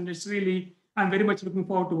 Alice. And I'm very much looking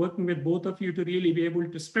forward to working with both of you to really be able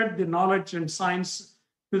to spread the knowledge and science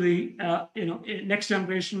to the next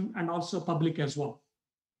generation and also public as well.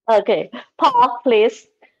 Okay, Paul, please.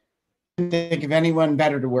 Think of anyone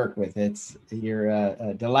better to work with. You're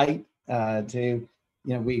a delight to,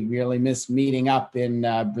 we really miss meeting up in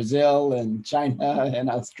Brazil and China and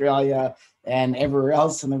Australia and everywhere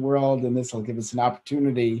else in the world. And this will give us an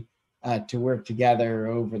opportunity to work together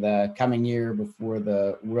over the coming year before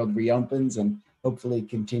the world reopens, and hopefully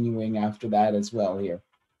continuing after that as well here.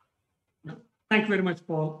 Thank you very much,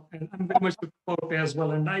 Paul. And I'm very much looking forward to as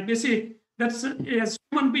well. And I basically, that's as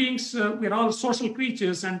human beings, we're all social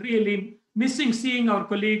creatures, and really missing seeing our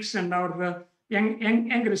colleagues and our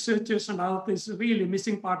young researchers and all this really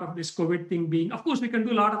missing part of this COVID thing being. Of course, we can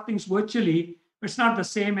do a lot of things virtually, but it's not the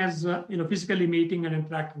same as physically meeting and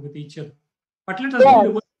interacting with each other. But let us do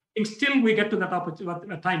the work till we get to that opportunity,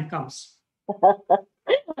 the time comes.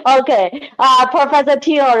 Okay, Professor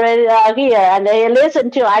T already here, and he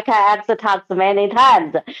listened to iCANX talks many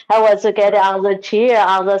times. I was getting on the chair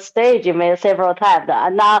on the stage several times,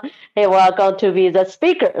 and now he will go to be the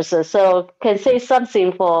speakers. So can say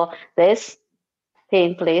something for this,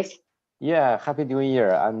 Tim, please. Yeah, Happy New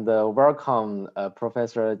Year and welcome,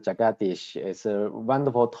 Professor Jagadish. It's a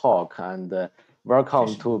wonderful talk, and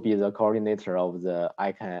welcome to be the coordinator of the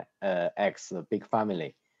iCANX big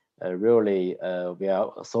family. Really, we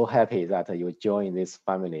are so happy that you join this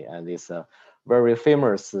family, and this very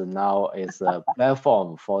famous now is a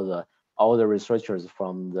platform for all the researchers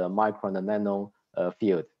from the micro and nano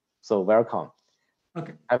field. So welcome.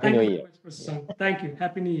 Okay. Happy New Year. Thank you.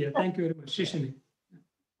 Happy New Year. Thank you very much. Shishini.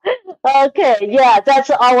 Okay, yeah, that's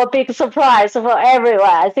our big surprise for everyone.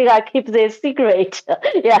 I think I keep this secret.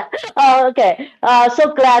 Yeah. Okay.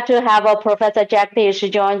 So glad to have Professor Jagadish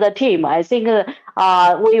join the team. I think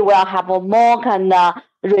we will have a more kind of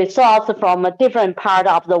resource from a different part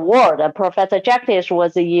of the world. Professor Jagadish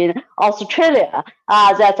was in Australia.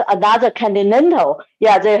 That's another continental.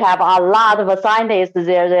 Yeah, they have a lot of scientists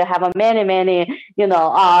there. They have many,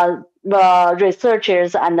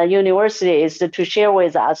 researchers and the universities to share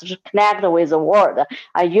with us, to connect with the world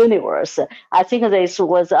and universe. I think this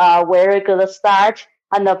was a very good start.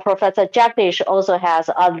 And Professor Jagadish also has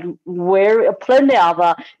plenty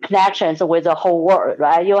of connections with the whole world,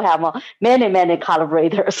 right? You have many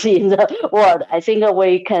collaborators in the world. I think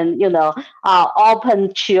we can,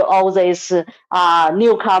 open to all these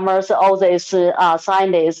newcomers, all these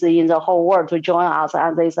scientists in the whole world to join us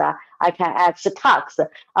on this iCANX talks.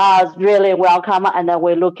 Really welcome, and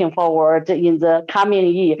we're looking forward in the coming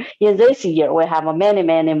year. In this year, we have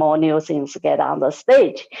many more new things get on the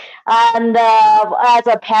stage. And as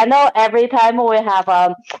a panel, every time we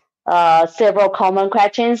have several common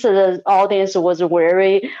questions. The audience was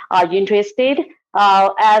very interested.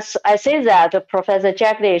 As I say that, Professor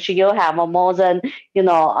Jagadish, you have more than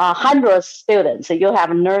 100 students. You have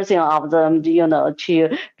nursing of them,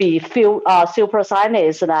 to be super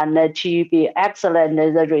scientists and to be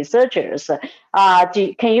excellent researchers.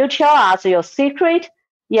 Can you tell us your secret?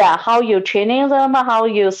 Yeah, how you training them, how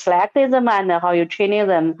you selected them, and how you training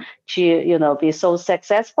them to be so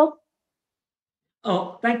successful?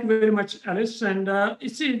 Oh, thank you very much, Alice. And you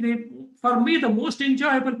see, for me, the most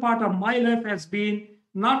enjoyable part of my life has been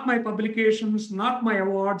not my publications, not my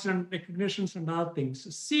awards and recognitions and other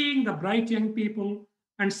things. Seeing the bright young people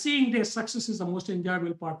and seeing their success is the most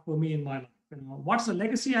enjoyable part for me in my life. What's the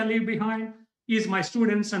legacy I leave behind is my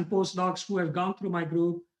students and postdocs who have gone through my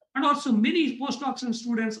group, and also many postdocs and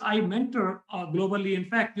students I mentor globally. In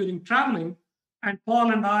fact, during traveling, and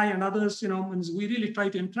Paul and I and others, we really try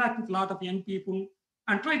to interact with a lot of young people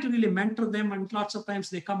and try to really mentor them. And lots of times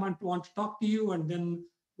they come and want to talk to you and then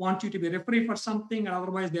want you to be referee for something, and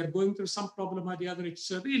otherwise they're going through some problem or the other.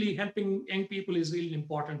 It's really helping young people is really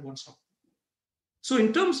important one stop. So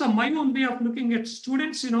in terms of my own way of looking at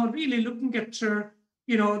students, really looking at,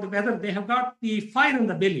 whether they have got the fire in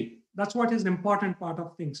the belly. That's what is an important part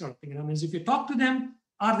of things. Sort of thing. If you talk to them,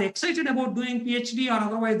 are they excited about doing PhD, or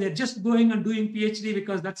otherwise they're just going and doing PhD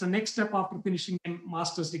because that's the next step after finishing a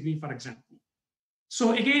master's degree, for example.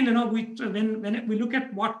 So again, when we look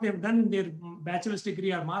at what they've done in their bachelor's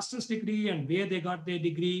degree or master's degree and where they got their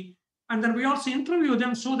degree, and then we also interview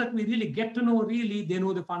them so that we really get to know really they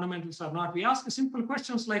know the fundamentals or not. We ask simple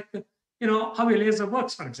questions like, how a laser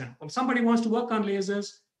works, for example. Somebody wants to work on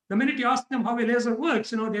lasers. The minute you ask them how a laser works,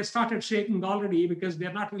 they started shaking already because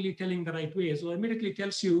they're not really telling the right way. So immediately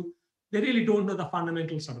tells you they really don't know the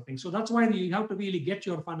fundamentals sort of thing. So that's why you have to really get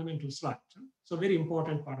your fundamentals right. So very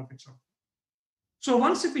important part of it. So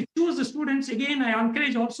once if we choose the students, again, I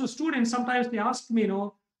encourage also students, sometimes they ask me,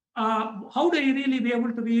 how do you really be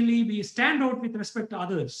able to really be stand out with respect to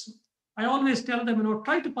others? I always tell them,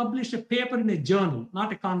 try to publish a paper in a journal,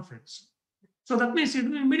 not a conference. So that means it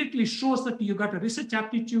immediately shows that you got a research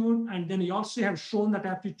aptitude, and then you also have shown that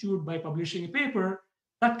aptitude by publishing a paper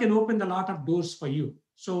that can open a lot of doors for you.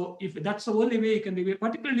 So if that's the only way you can be,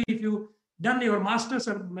 particularly if you done your master's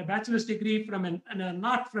or bachelor's degree from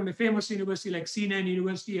not from a famous university like C9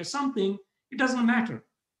 University or something, it doesn't matter.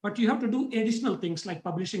 But you have to do additional things like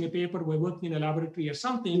publishing a paper by working in a laboratory or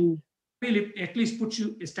something, really at least puts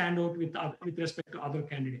you a standout with respect to other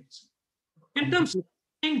candidates. In terms of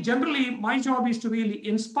generally, my job is to really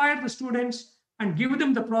inspire the students and give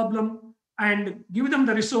them the problem and give them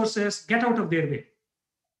the resources, get out of their way.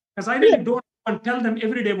 Because I really don't want to tell them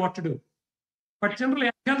every day what to do. But generally,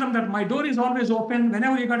 I tell them that my door is always open.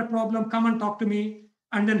 Whenever you got a problem, come and talk to me.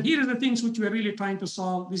 And then here are the things which we're really trying to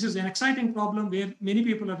solve. This is an exciting problem where many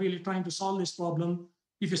people are really trying to solve this problem.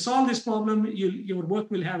 If you solve this problem, your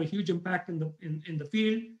work will have a huge impact in the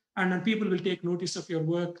field, and then people will take notice of your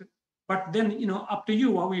work. But then, up to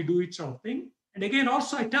you how you do it, sort of thing. And again,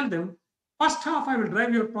 also I tell them, first half I will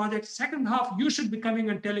drive your project. Second half, you should be coming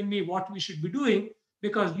and telling me what we should be doing,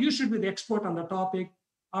 because you should be the expert on the topic.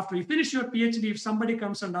 After you finish your PhD, if somebody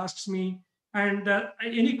comes and asks me, And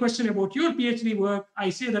any question about your PhD work, I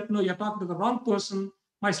say that, no, you're talking to the wrong person.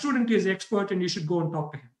 My student is expert and you should go and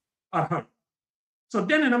talk to him or her. So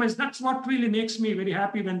then, that's what really makes me very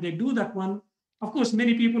happy when they do that one. Of course,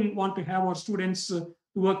 many people want to have our students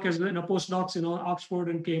work as postdocs, Oxford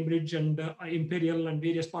and Cambridge and Imperial and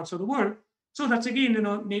various parts of the world. So that's again,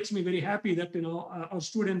 makes me very happy that our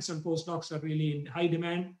students and postdocs are really in high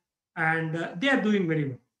demand, and they are doing very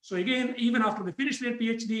well. So again, even after they finish their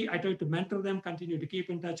PhD, I try to mentor them, continue to keep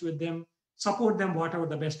in touch with them, support them whatever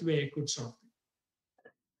the best way I could serve.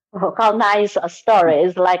 Oh, how nice a story.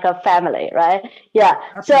 It's like a family, right? Yeah.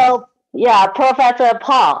 Absolutely. So, yeah, Professor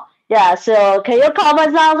Paul. Yeah. So, can you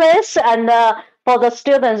comment on this? And for the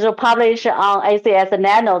students who publish on ACS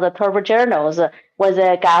Nano, the turbo journals, when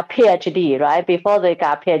they got PhD, right? Before they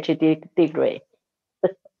got PhD degree.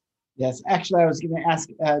 Yes, actually, I was going to ask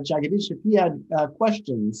Jagadish if he had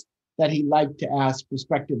questions that he'd like to ask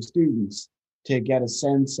prospective students to get a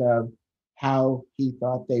sense of how he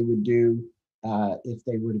thought they would do if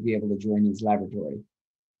they were to be able to join his laboratory.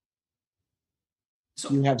 So,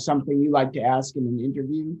 do you have something you like to ask in an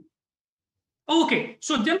interview? Okay,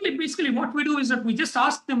 so generally, basically, what we do is that we just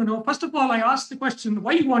ask them. First of all, I ask the question,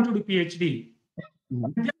 "Why you want to do PhD?"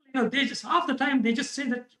 Mm-hmm. They just half the time they just say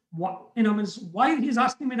that what means why he's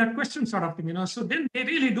asking me that question, sort of thing. So then they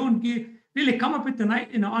really don't really come up with the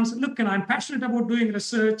answer. Look, I'm passionate about doing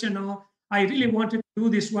research. I really wanted to do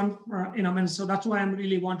this one. So that's why I'm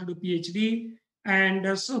really want to do PhD.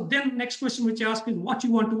 And so then next question which you ask is what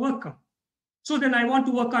you want to work on. So then I want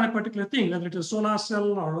to work on a particular thing, whether it is solar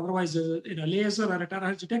cell or otherwise a laser or a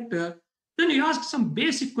terahertz detector. Then you ask some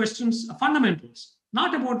basic questions, fundamentals,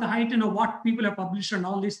 not about the height, what people have published and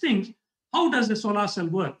all these things. How does the solar cell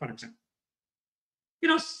work, for example?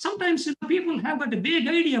 Sometimes people have got a vague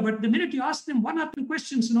idea, but the minute you ask them one or two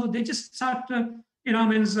questions, they just start,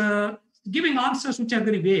 giving answers which are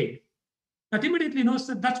very vague. That immediately knows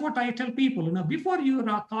that that's what I tell people. Before you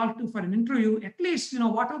are called to for an interview, at least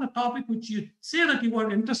what are the topic which you say that you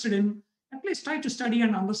are interested in. At least try to study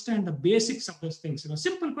and understand the basics of those things.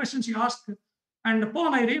 Simple questions you ask. And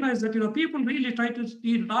Paul, I realize that people really try to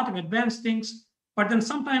do a lot of advanced things, but then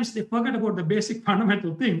sometimes they forget about the basic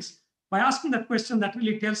fundamental things. By asking that question, that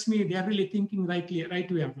really tells me they are really thinking right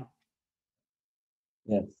way or not.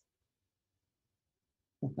 Yes.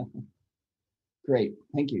 Great,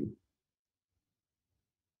 thank you.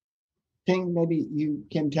 Ping, maybe you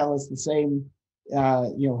can tell us the same,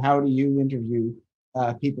 how do you interview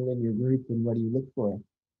people in your group and what do you look for?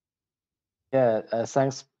 Yeah,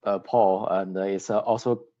 thanks, Paul. And it's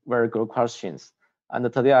also very good questions.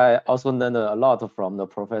 And today I also learned a lot from the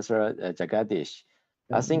Professor Jagadish.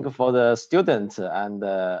 I think for the student and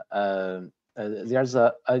there's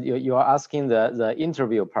you are asking the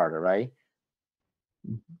interview part, right?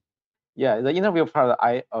 Mm-hmm. Yeah, the interview part,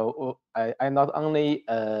 I not only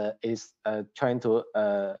is trying to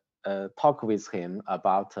talk with him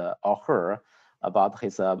about or her about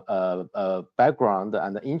his background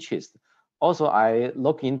and interest. Also, I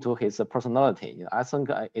look into his personality. I think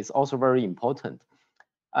it's also very important.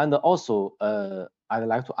 And also, I'd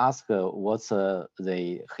like to ask what's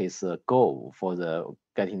his goal for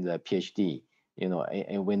getting the PhD.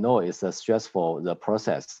 And we know it's a stressful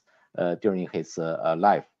process during his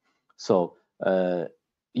life. So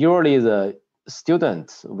usually the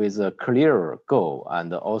student with a clear goal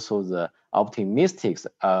and also the optimistic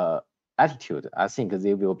attitude, I think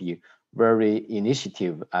they will be very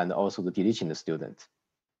initiative and also the diligent student.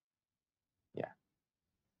 Yeah.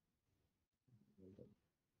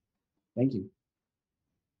 Thank you.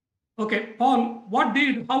 Okay, Paul,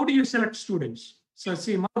 how do you select students? So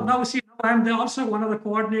now I'm also one of the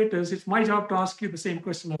coordinators. It's my job to ask you the same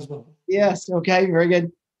question as well. Yes, okay, very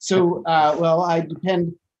good. So, well, I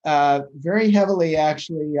depend very heavily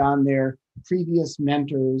actually on their previous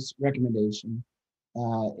mentor's recommendation.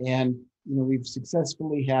 And, we've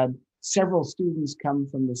successfully had several students come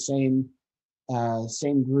from the same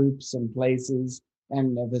groups and places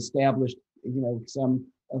and have established, some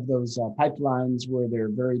of those pipelines where they're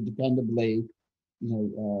very dependably,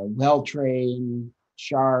 well-trained,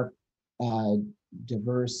 sharp,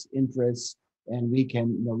 diverse interests, and we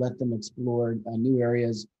can let them explore new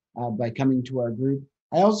areas by coming to our group.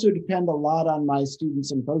 I also depend a lot on my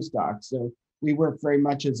students and postdocs. So we work very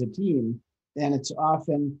much as a team, and it's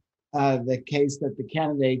often the case that the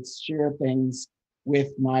candidates share things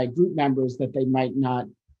with my group members that they might not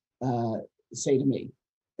say to me.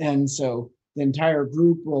 And so the entire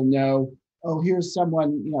group will know, oh, here's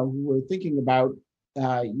someone, who we're thinking about,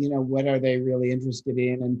 what are they really interested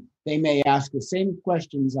in? And they may ask the same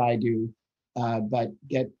questions I do, but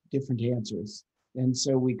get different answers. And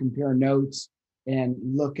so we compare notes and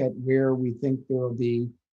look at where we think there will be,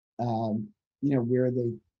 where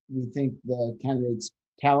we think the candidates'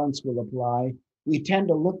 talents will apply. We tend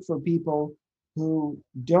to look for people who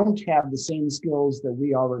don't have the same skills that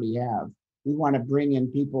we already have. We want to bring in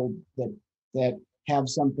people that have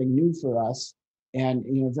something new for us. And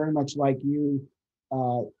very much like you,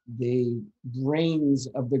 the brains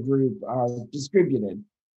of the group are distributed.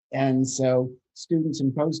 And so students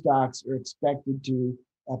and postdocs are expected to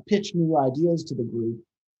pitch new ideas to the group,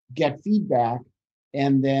 get feedback,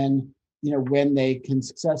 and then when they can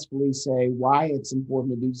successfully say why it's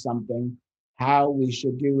important to do something, how we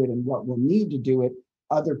should do it, and what we'll need to do it,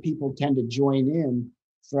 other people tend to join in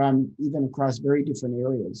from even across very different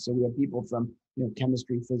areas. So we have people from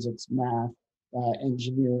chemistry, physics, math,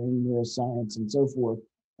 engineering, neuroscience, and so forth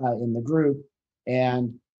in the group.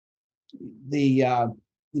 And the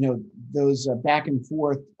those back and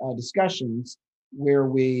forth discussions where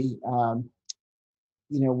we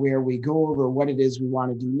where we go over what it is we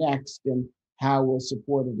want to do next and how we'll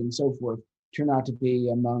support it and so forth turn out to be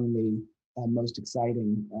among the most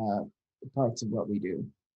exciting parts of what we do.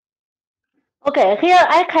 Okay, here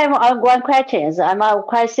I came on one question. I'm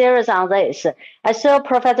quite serious on this. I saw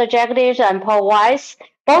Professor Jagadish and Paul Weiss.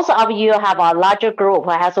 Both of you have a larger group,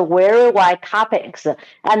 has very wide topics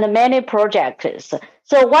and many projects.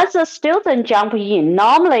 So once a student jump in,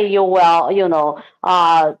 normally you will,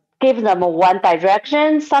 give them one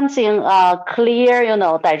direction, something clear,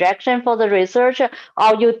 direction for the research,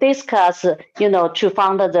 or you discuss, to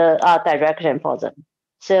find the direction for them.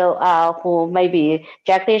 So who maybe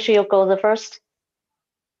Jagdish, you go the first.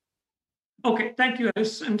 Okay, thank you,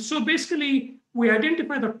 Alice. And so basically, we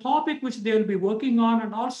identify the topic which they'll be working on,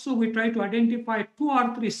 and also we try to identify 2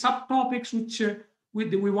 or 3 subtopics which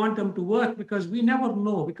we want them to work, because we never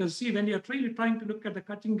know. Because see, when you're really trying to look at the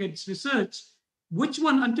cutting edge research, which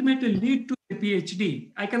one ultimately lead to a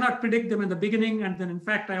PhD? I cannot predict them in the beginning, and then in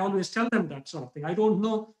fact, I always tell them that sort of thing. I don't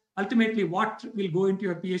know ultimately what will go into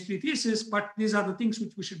your PhD thesis, but these are the things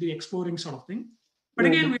which we should be exploring, sort of thing. But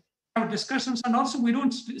again, we have discussions, and also we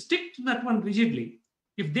don't stick to that one rigidly.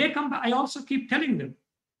 If they come back, I also keep telling them,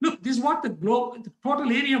 look, this is what the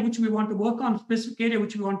total area which we want to work on, specific area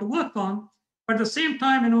which we want to work on. But at the same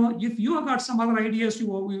time, if you have got some other ideas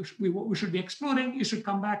we should be exploring, you should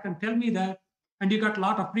come back and tell me that, and you got a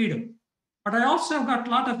lot of freedom. But I also have got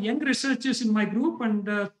a lot of young researchers in my group, and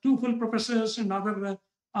 2 full professors and other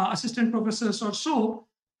assistant professors or so.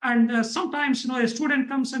 And sometimes, a student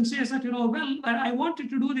comes and says that, well, I wanted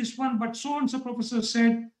to do this one, but so-and-so professor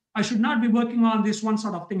said I should not be working on this one,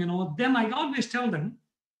 sort of thing, Then I always tell them,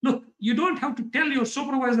 look, you don't have to tell your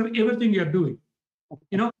supervisor everything you're doing.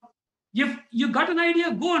 If you got an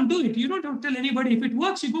idea, go and do it. You don't have to tell anybody. If it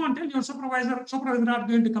works, you go and tell your supervisor. Supervisor not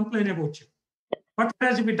going to complain about you. But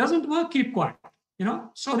whereas if it doesn't work, keep quiet.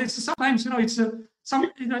 So it's sometimes,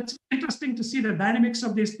 it's interesting to see the dynamics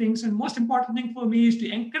of these things. And most important thing for me is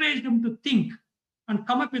to encourage them to think and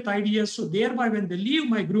come up with ideas. So thereby, when they leave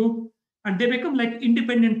my group and they become like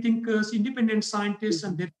independent thinkers, independent scientists,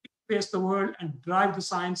 and they face the world and drive the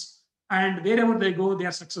science. And wherever they go, they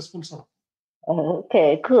are successful. So.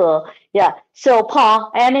 Okay, cool. Yeah. So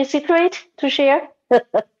Paul, any secret to share?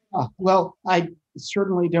 Well, I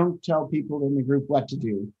certainly don't tell people in the group what to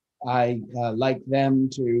do. I like them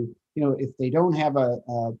to, if they don't have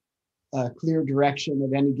a clear direction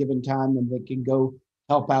at any given time, then they can go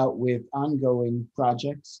help out with ongoing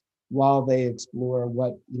projects while they explore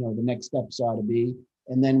what, the next steps ought to be.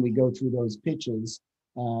 And then we go through those pitches.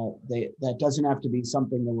 That doesn't have to be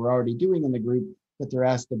something that we're already doing in the group, but there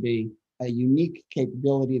has to be a unique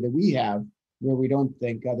capability that we have where we don't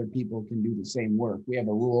think other people can do the same work. We have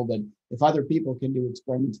a rule that if other people can do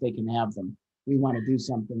experiments, they can have them. We want to do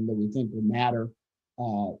something that we think will matter,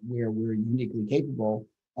 where we're uniquely capable,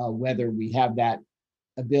 whether we have that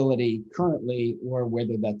ability currently or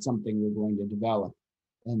whether that's something we're going to develop.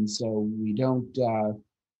 And so we don't,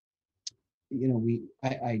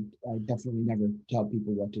 I definitely never tell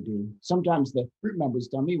people what to do. Sometimes the group members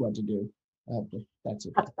tell me what to do, but that's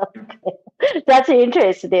okay. That's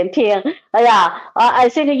interesting, Ting. Yeah, I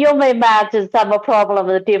think you may match some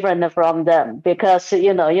problems different from them because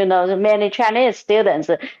many Chinese students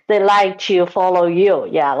they like to follow you.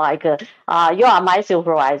 Yeah, like you are my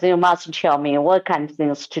supervisor, you must tell me what kind of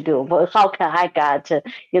things to do. But how can I get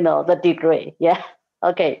the degree? Yeah.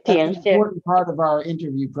 Okay, Ting. That's an important part of our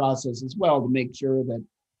interview process as well, to make sure that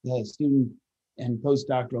the student and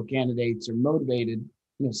postdoctoral candidates are motivated,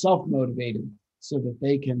 self-motivated, so that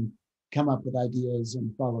they can come up with ideas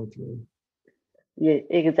and follow through. Yeah,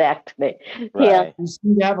 exactly. Right. You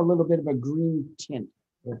seem to have a little bit of a green tint,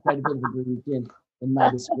 or quite a bit of a green tint in my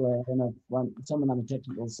display. I don't know if someone on the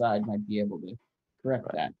technical side might be able to correct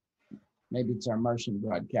that. Maybe it's our Martian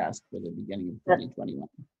broadcast for the beginning of 2021.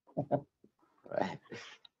 Right.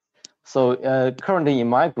 So currently in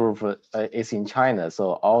my group is in China.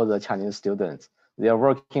 So all the Chinese students, they are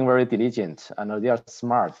working very diligent and they are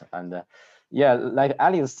smart. And yeah, like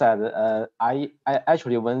Alice said, I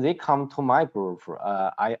actually, when they come to my group,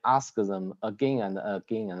 I ask them again and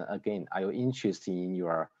again and again, are you interested in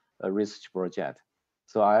your research project?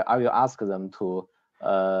 So I will ask them to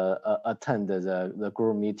attend the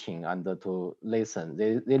group meeting and to listen.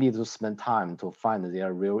 They need to spend time to find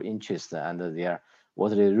their real interest and their what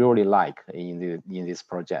they really like in this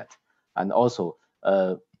project. And also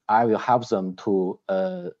I will help them to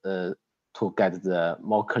get the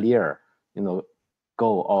more clear,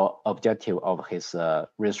 goal or objective of his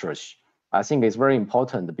research. I think it's very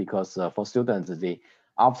important because for students,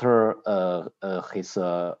 after his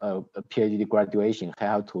PhD graduation, he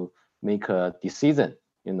have to make a decision,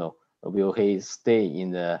 will he stay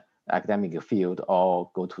in the academic field or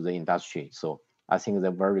go to the industry? So I think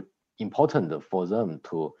they're very important for them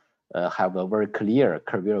to have a very clear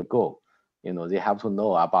career goal. They have to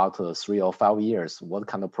know about 3 or 5 years, what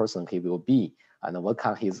kind of person he will be and what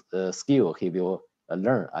kind of his skill he will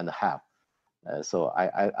learn and have. So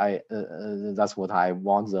I that's what I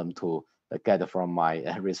want them to get from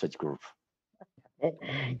my research group.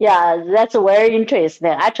 Yeah, that's very interesting.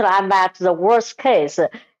 Actually, I'm at the worst case.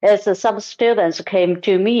 Is some students came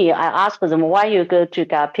to me. I asked them, why you go to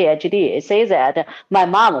get PhD? They say that my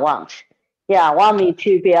mom wants. Yeah, want me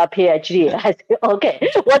to be a PhD. I say, okay,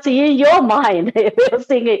 what's in your mind? If you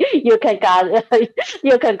think you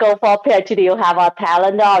can go for PhD, you have a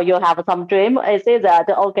talent or you have some dream. I say that,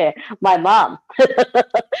 okay, my mom.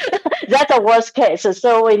 That's the worst case.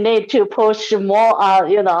 So we need to push more,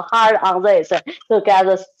 hard on this to get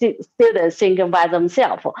the students thinking by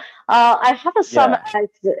themselves. I have some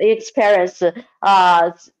experience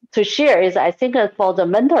to share. Is I think for the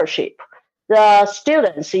mentorship, the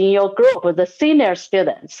students in your group, the senior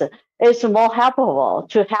students, it's more helpful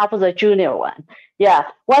to help the junior one. Yeah,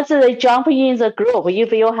 once they jump in the group,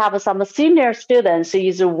 if you have some senior students,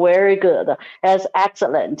 is very good, it's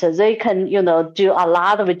excellent. They can, do a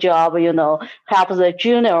lot of job, help the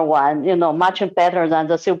junior one, much better than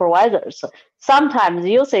the supervisors. Sometimes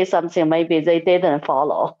you say something, maybe they didn't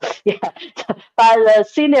follow. Yeah, but the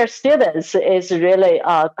senior students is really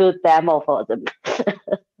a good demo for them.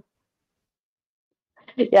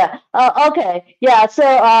 Yeah. Okay. Yeah. So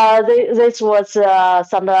this was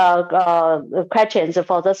some questions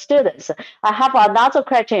for the students. I have another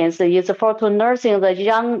question is for to nursing the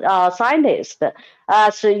young scientists.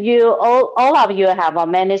 So you all of you have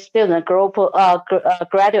many student group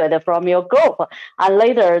graduated from your group, and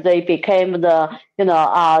later they became the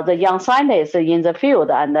the young scientists in the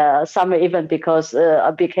field, and some even because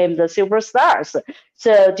became the superstars.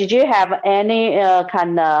 So did you have any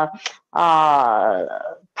kind of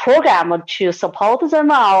program to support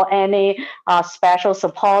them or any special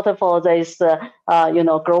support for these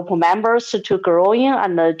group members to grow in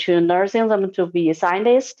and to nursing them to be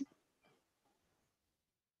scientists?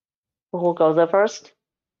 Who goes first?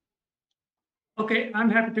 Okay, I'm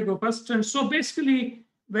happy to go first. And so basically,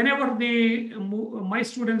 whenever my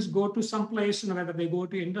students go to some place, whether they go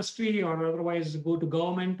to industry or otherwise go to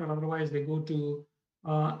government or otherwise they go to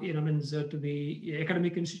to the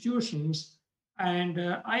academic institutions, and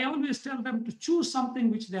I always tell them to choose something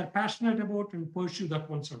which they're passionate about and pursue that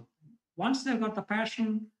one sort of thing. Once they've got the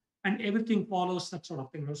passion, and everything follows, that sort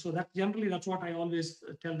of thing. So that generally that's what I always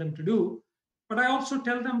tell them to do. But I also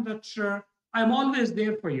tell them that I'm always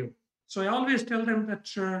there for you. So I always tell them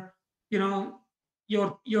that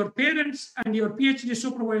your parents and your PhD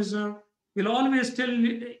supervisor will always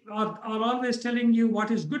are always telling you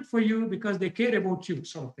what is good for you because they care about you,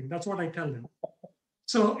 sort of thing. That's what I tell them.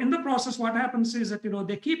 So in the process, what happens is that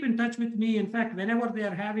they keep in touch with me. In fact, whenever they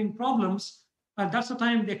are having problems, that's the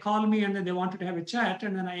time they call me and then they wanted to have a chat,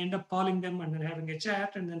 and then I end up calling them and then having a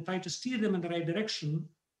chat and then try to steer them in the right direction.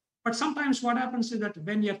 But sometimes what happens is that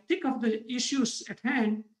when you're thick of the issues at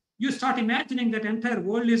hand, you start imagining that entire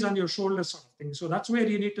world is on your shoulders, sort of thing. So that's where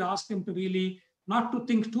you need to ask them to really not to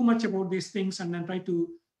think too much about these things and then try to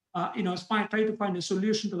find a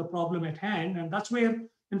solution to the problem at hand. And that's where,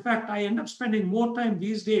 in fact, I end up spending more time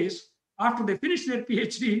these days after they finish their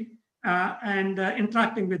PhD and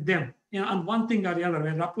interacting with them, on one thing or the other,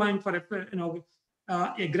 whether applying for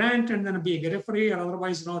a grant and then being a referee, or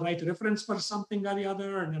otherwise, write a reference for something or the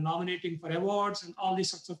other, and then nominating for awards and all these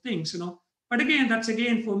sorts of things, But again, that's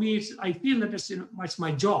again for me. I feel that it's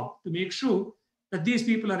my job to make sure that these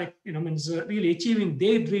people are, really achieving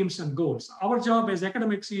their dreams and goals. Our job as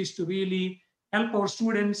academics is to really help our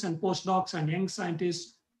students and postdocs and young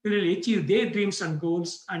scientists to really achieve their dreams and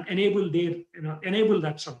goals and enable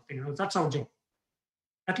that sort of thing. That's our job.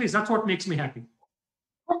 At least that's what makes me happy.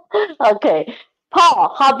 Okay.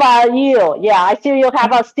 Paul, how about you? Yeah, I see you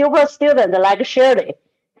have a silver student like Shirley.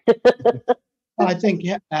 Well, I think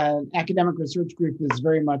an academic research group is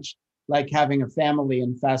very much like having a family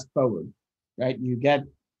in fast forward, right? You get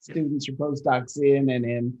students or postdocs in, and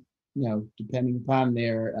in, depending upon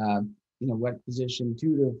their, what position,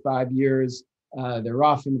 2 to 5 years, they're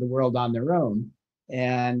off into the world on their own,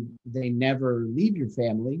 and they never leave your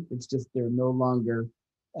family. It's just they're no longer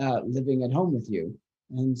living at home with you.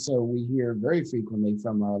 And so we hear very frequently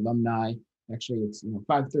from our alumni. Actually, it's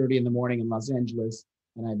 5:30 in the morning in Los Angeles,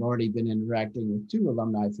 and I've already been interacting with 2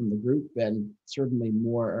 alumni from the group, and certainly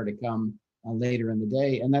more are to come later in the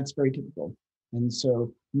day, and that's very typical. And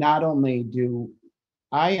so not only do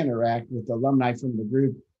I interact with alumni from the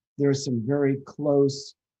group, there's some very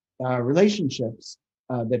close relationships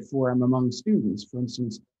that form among students. For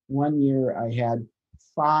instance, one year I had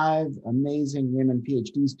 5 amazing women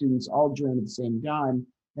PhD students all join at the same time,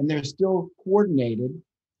 and they're still coordinated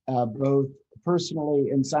both personally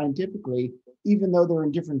and scientifically, even though they're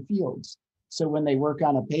in different fields. So when they work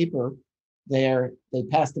on a paper, they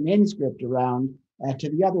pass the manuscript around to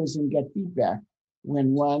the others and get feedback.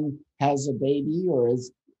 When one has a baby or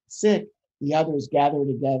is sick, the others gather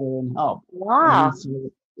together and help. Wow. And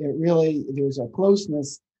so it really, there's a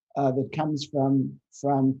closeness that comes from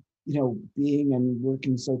being and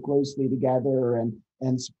working so closely together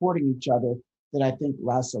and supporting each other that I think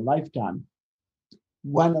lasts a lifetime.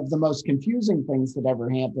 One of the most confusing things that ever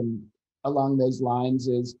happened along those lines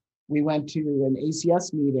is we went to an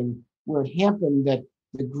ACS meeting where it happened that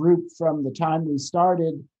the group from the time we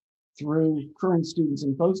started through current students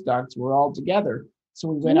and postdocs were all together. So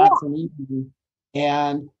we went out for an evening,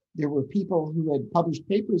 and there were people who had published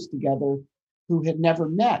papers together who had never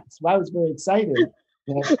met. So I was very excited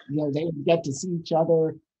that they would get to see each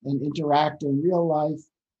other and interact in real life.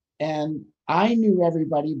 And I knew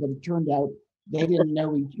everybody, but it turned out they didn't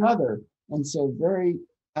know each other. And so very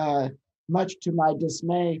much to my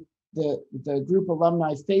dismay, the group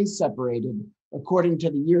alumni phase separated according to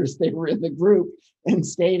the years they were in the group and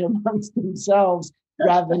stayed amongst themselves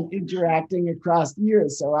rather than interacting across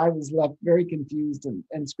years. So I was left very confused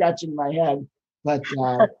and scratching my head. But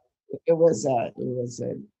it was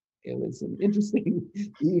an interesting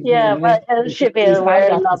evening. Yeah, but it should be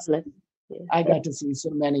very lovely. I got to see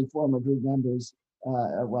so many former group members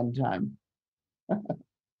at one time.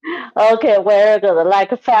 Okay, very good.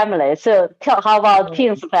 Like a family. So how about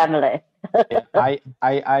Tim's family?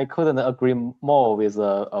 I couldn't agree more with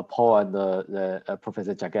Paul and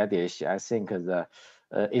Professor Jagadish. I think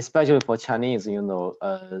especially for Chinese,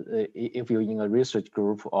 if you're in a research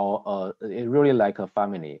group or it really like a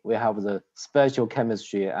family, we have the special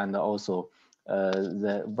chemistry and also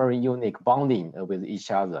the very unique bonding with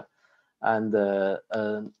each other. And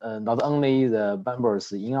not only the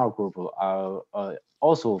members in our group are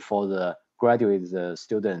also for the graduate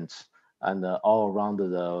students and all around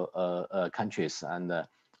the countries, and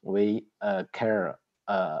we care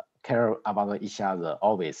about each other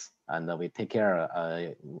always, and we take care.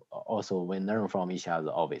 Also, we learn from each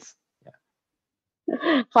other always.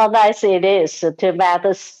 How nice it is to meet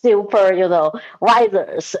the super,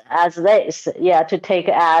 visors as this, to take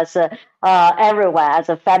as everyone as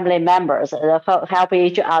a family members, help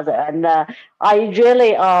each other. And I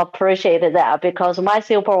really appreciate that because my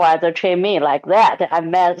supervisor trained me like that. I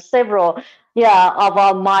met several,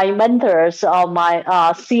 of my mentors or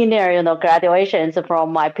my senior, graduations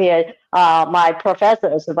from my peer, my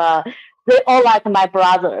professors, but they all like my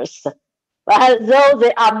brothers. Though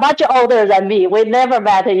they are much older than me, we never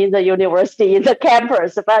met in the university, in the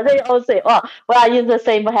campus, but they all say, oh, we are in the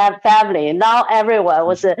same family. Now everyone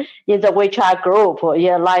was in the WeChat group,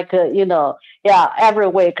 every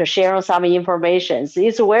week sharing some information.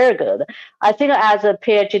 It's very good. I think as a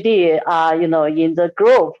PhD, in the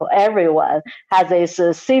group, everyone has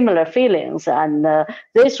these similar feelings. And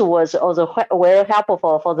this was also very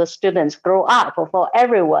helpful for the students grow up, for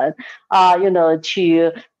everyone,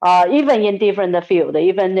 to even in different field,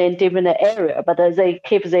 even in different area, but they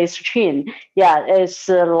keep this chain. Yeah, it's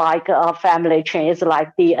like a family chain. It's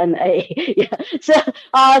like DNA.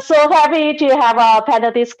 Yeah. So happy to have a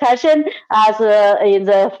panel discussion. As in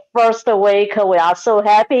the first week, we are so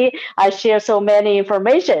happy. I share so many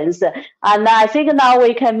informations, and I think now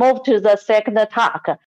we can move to the second talk.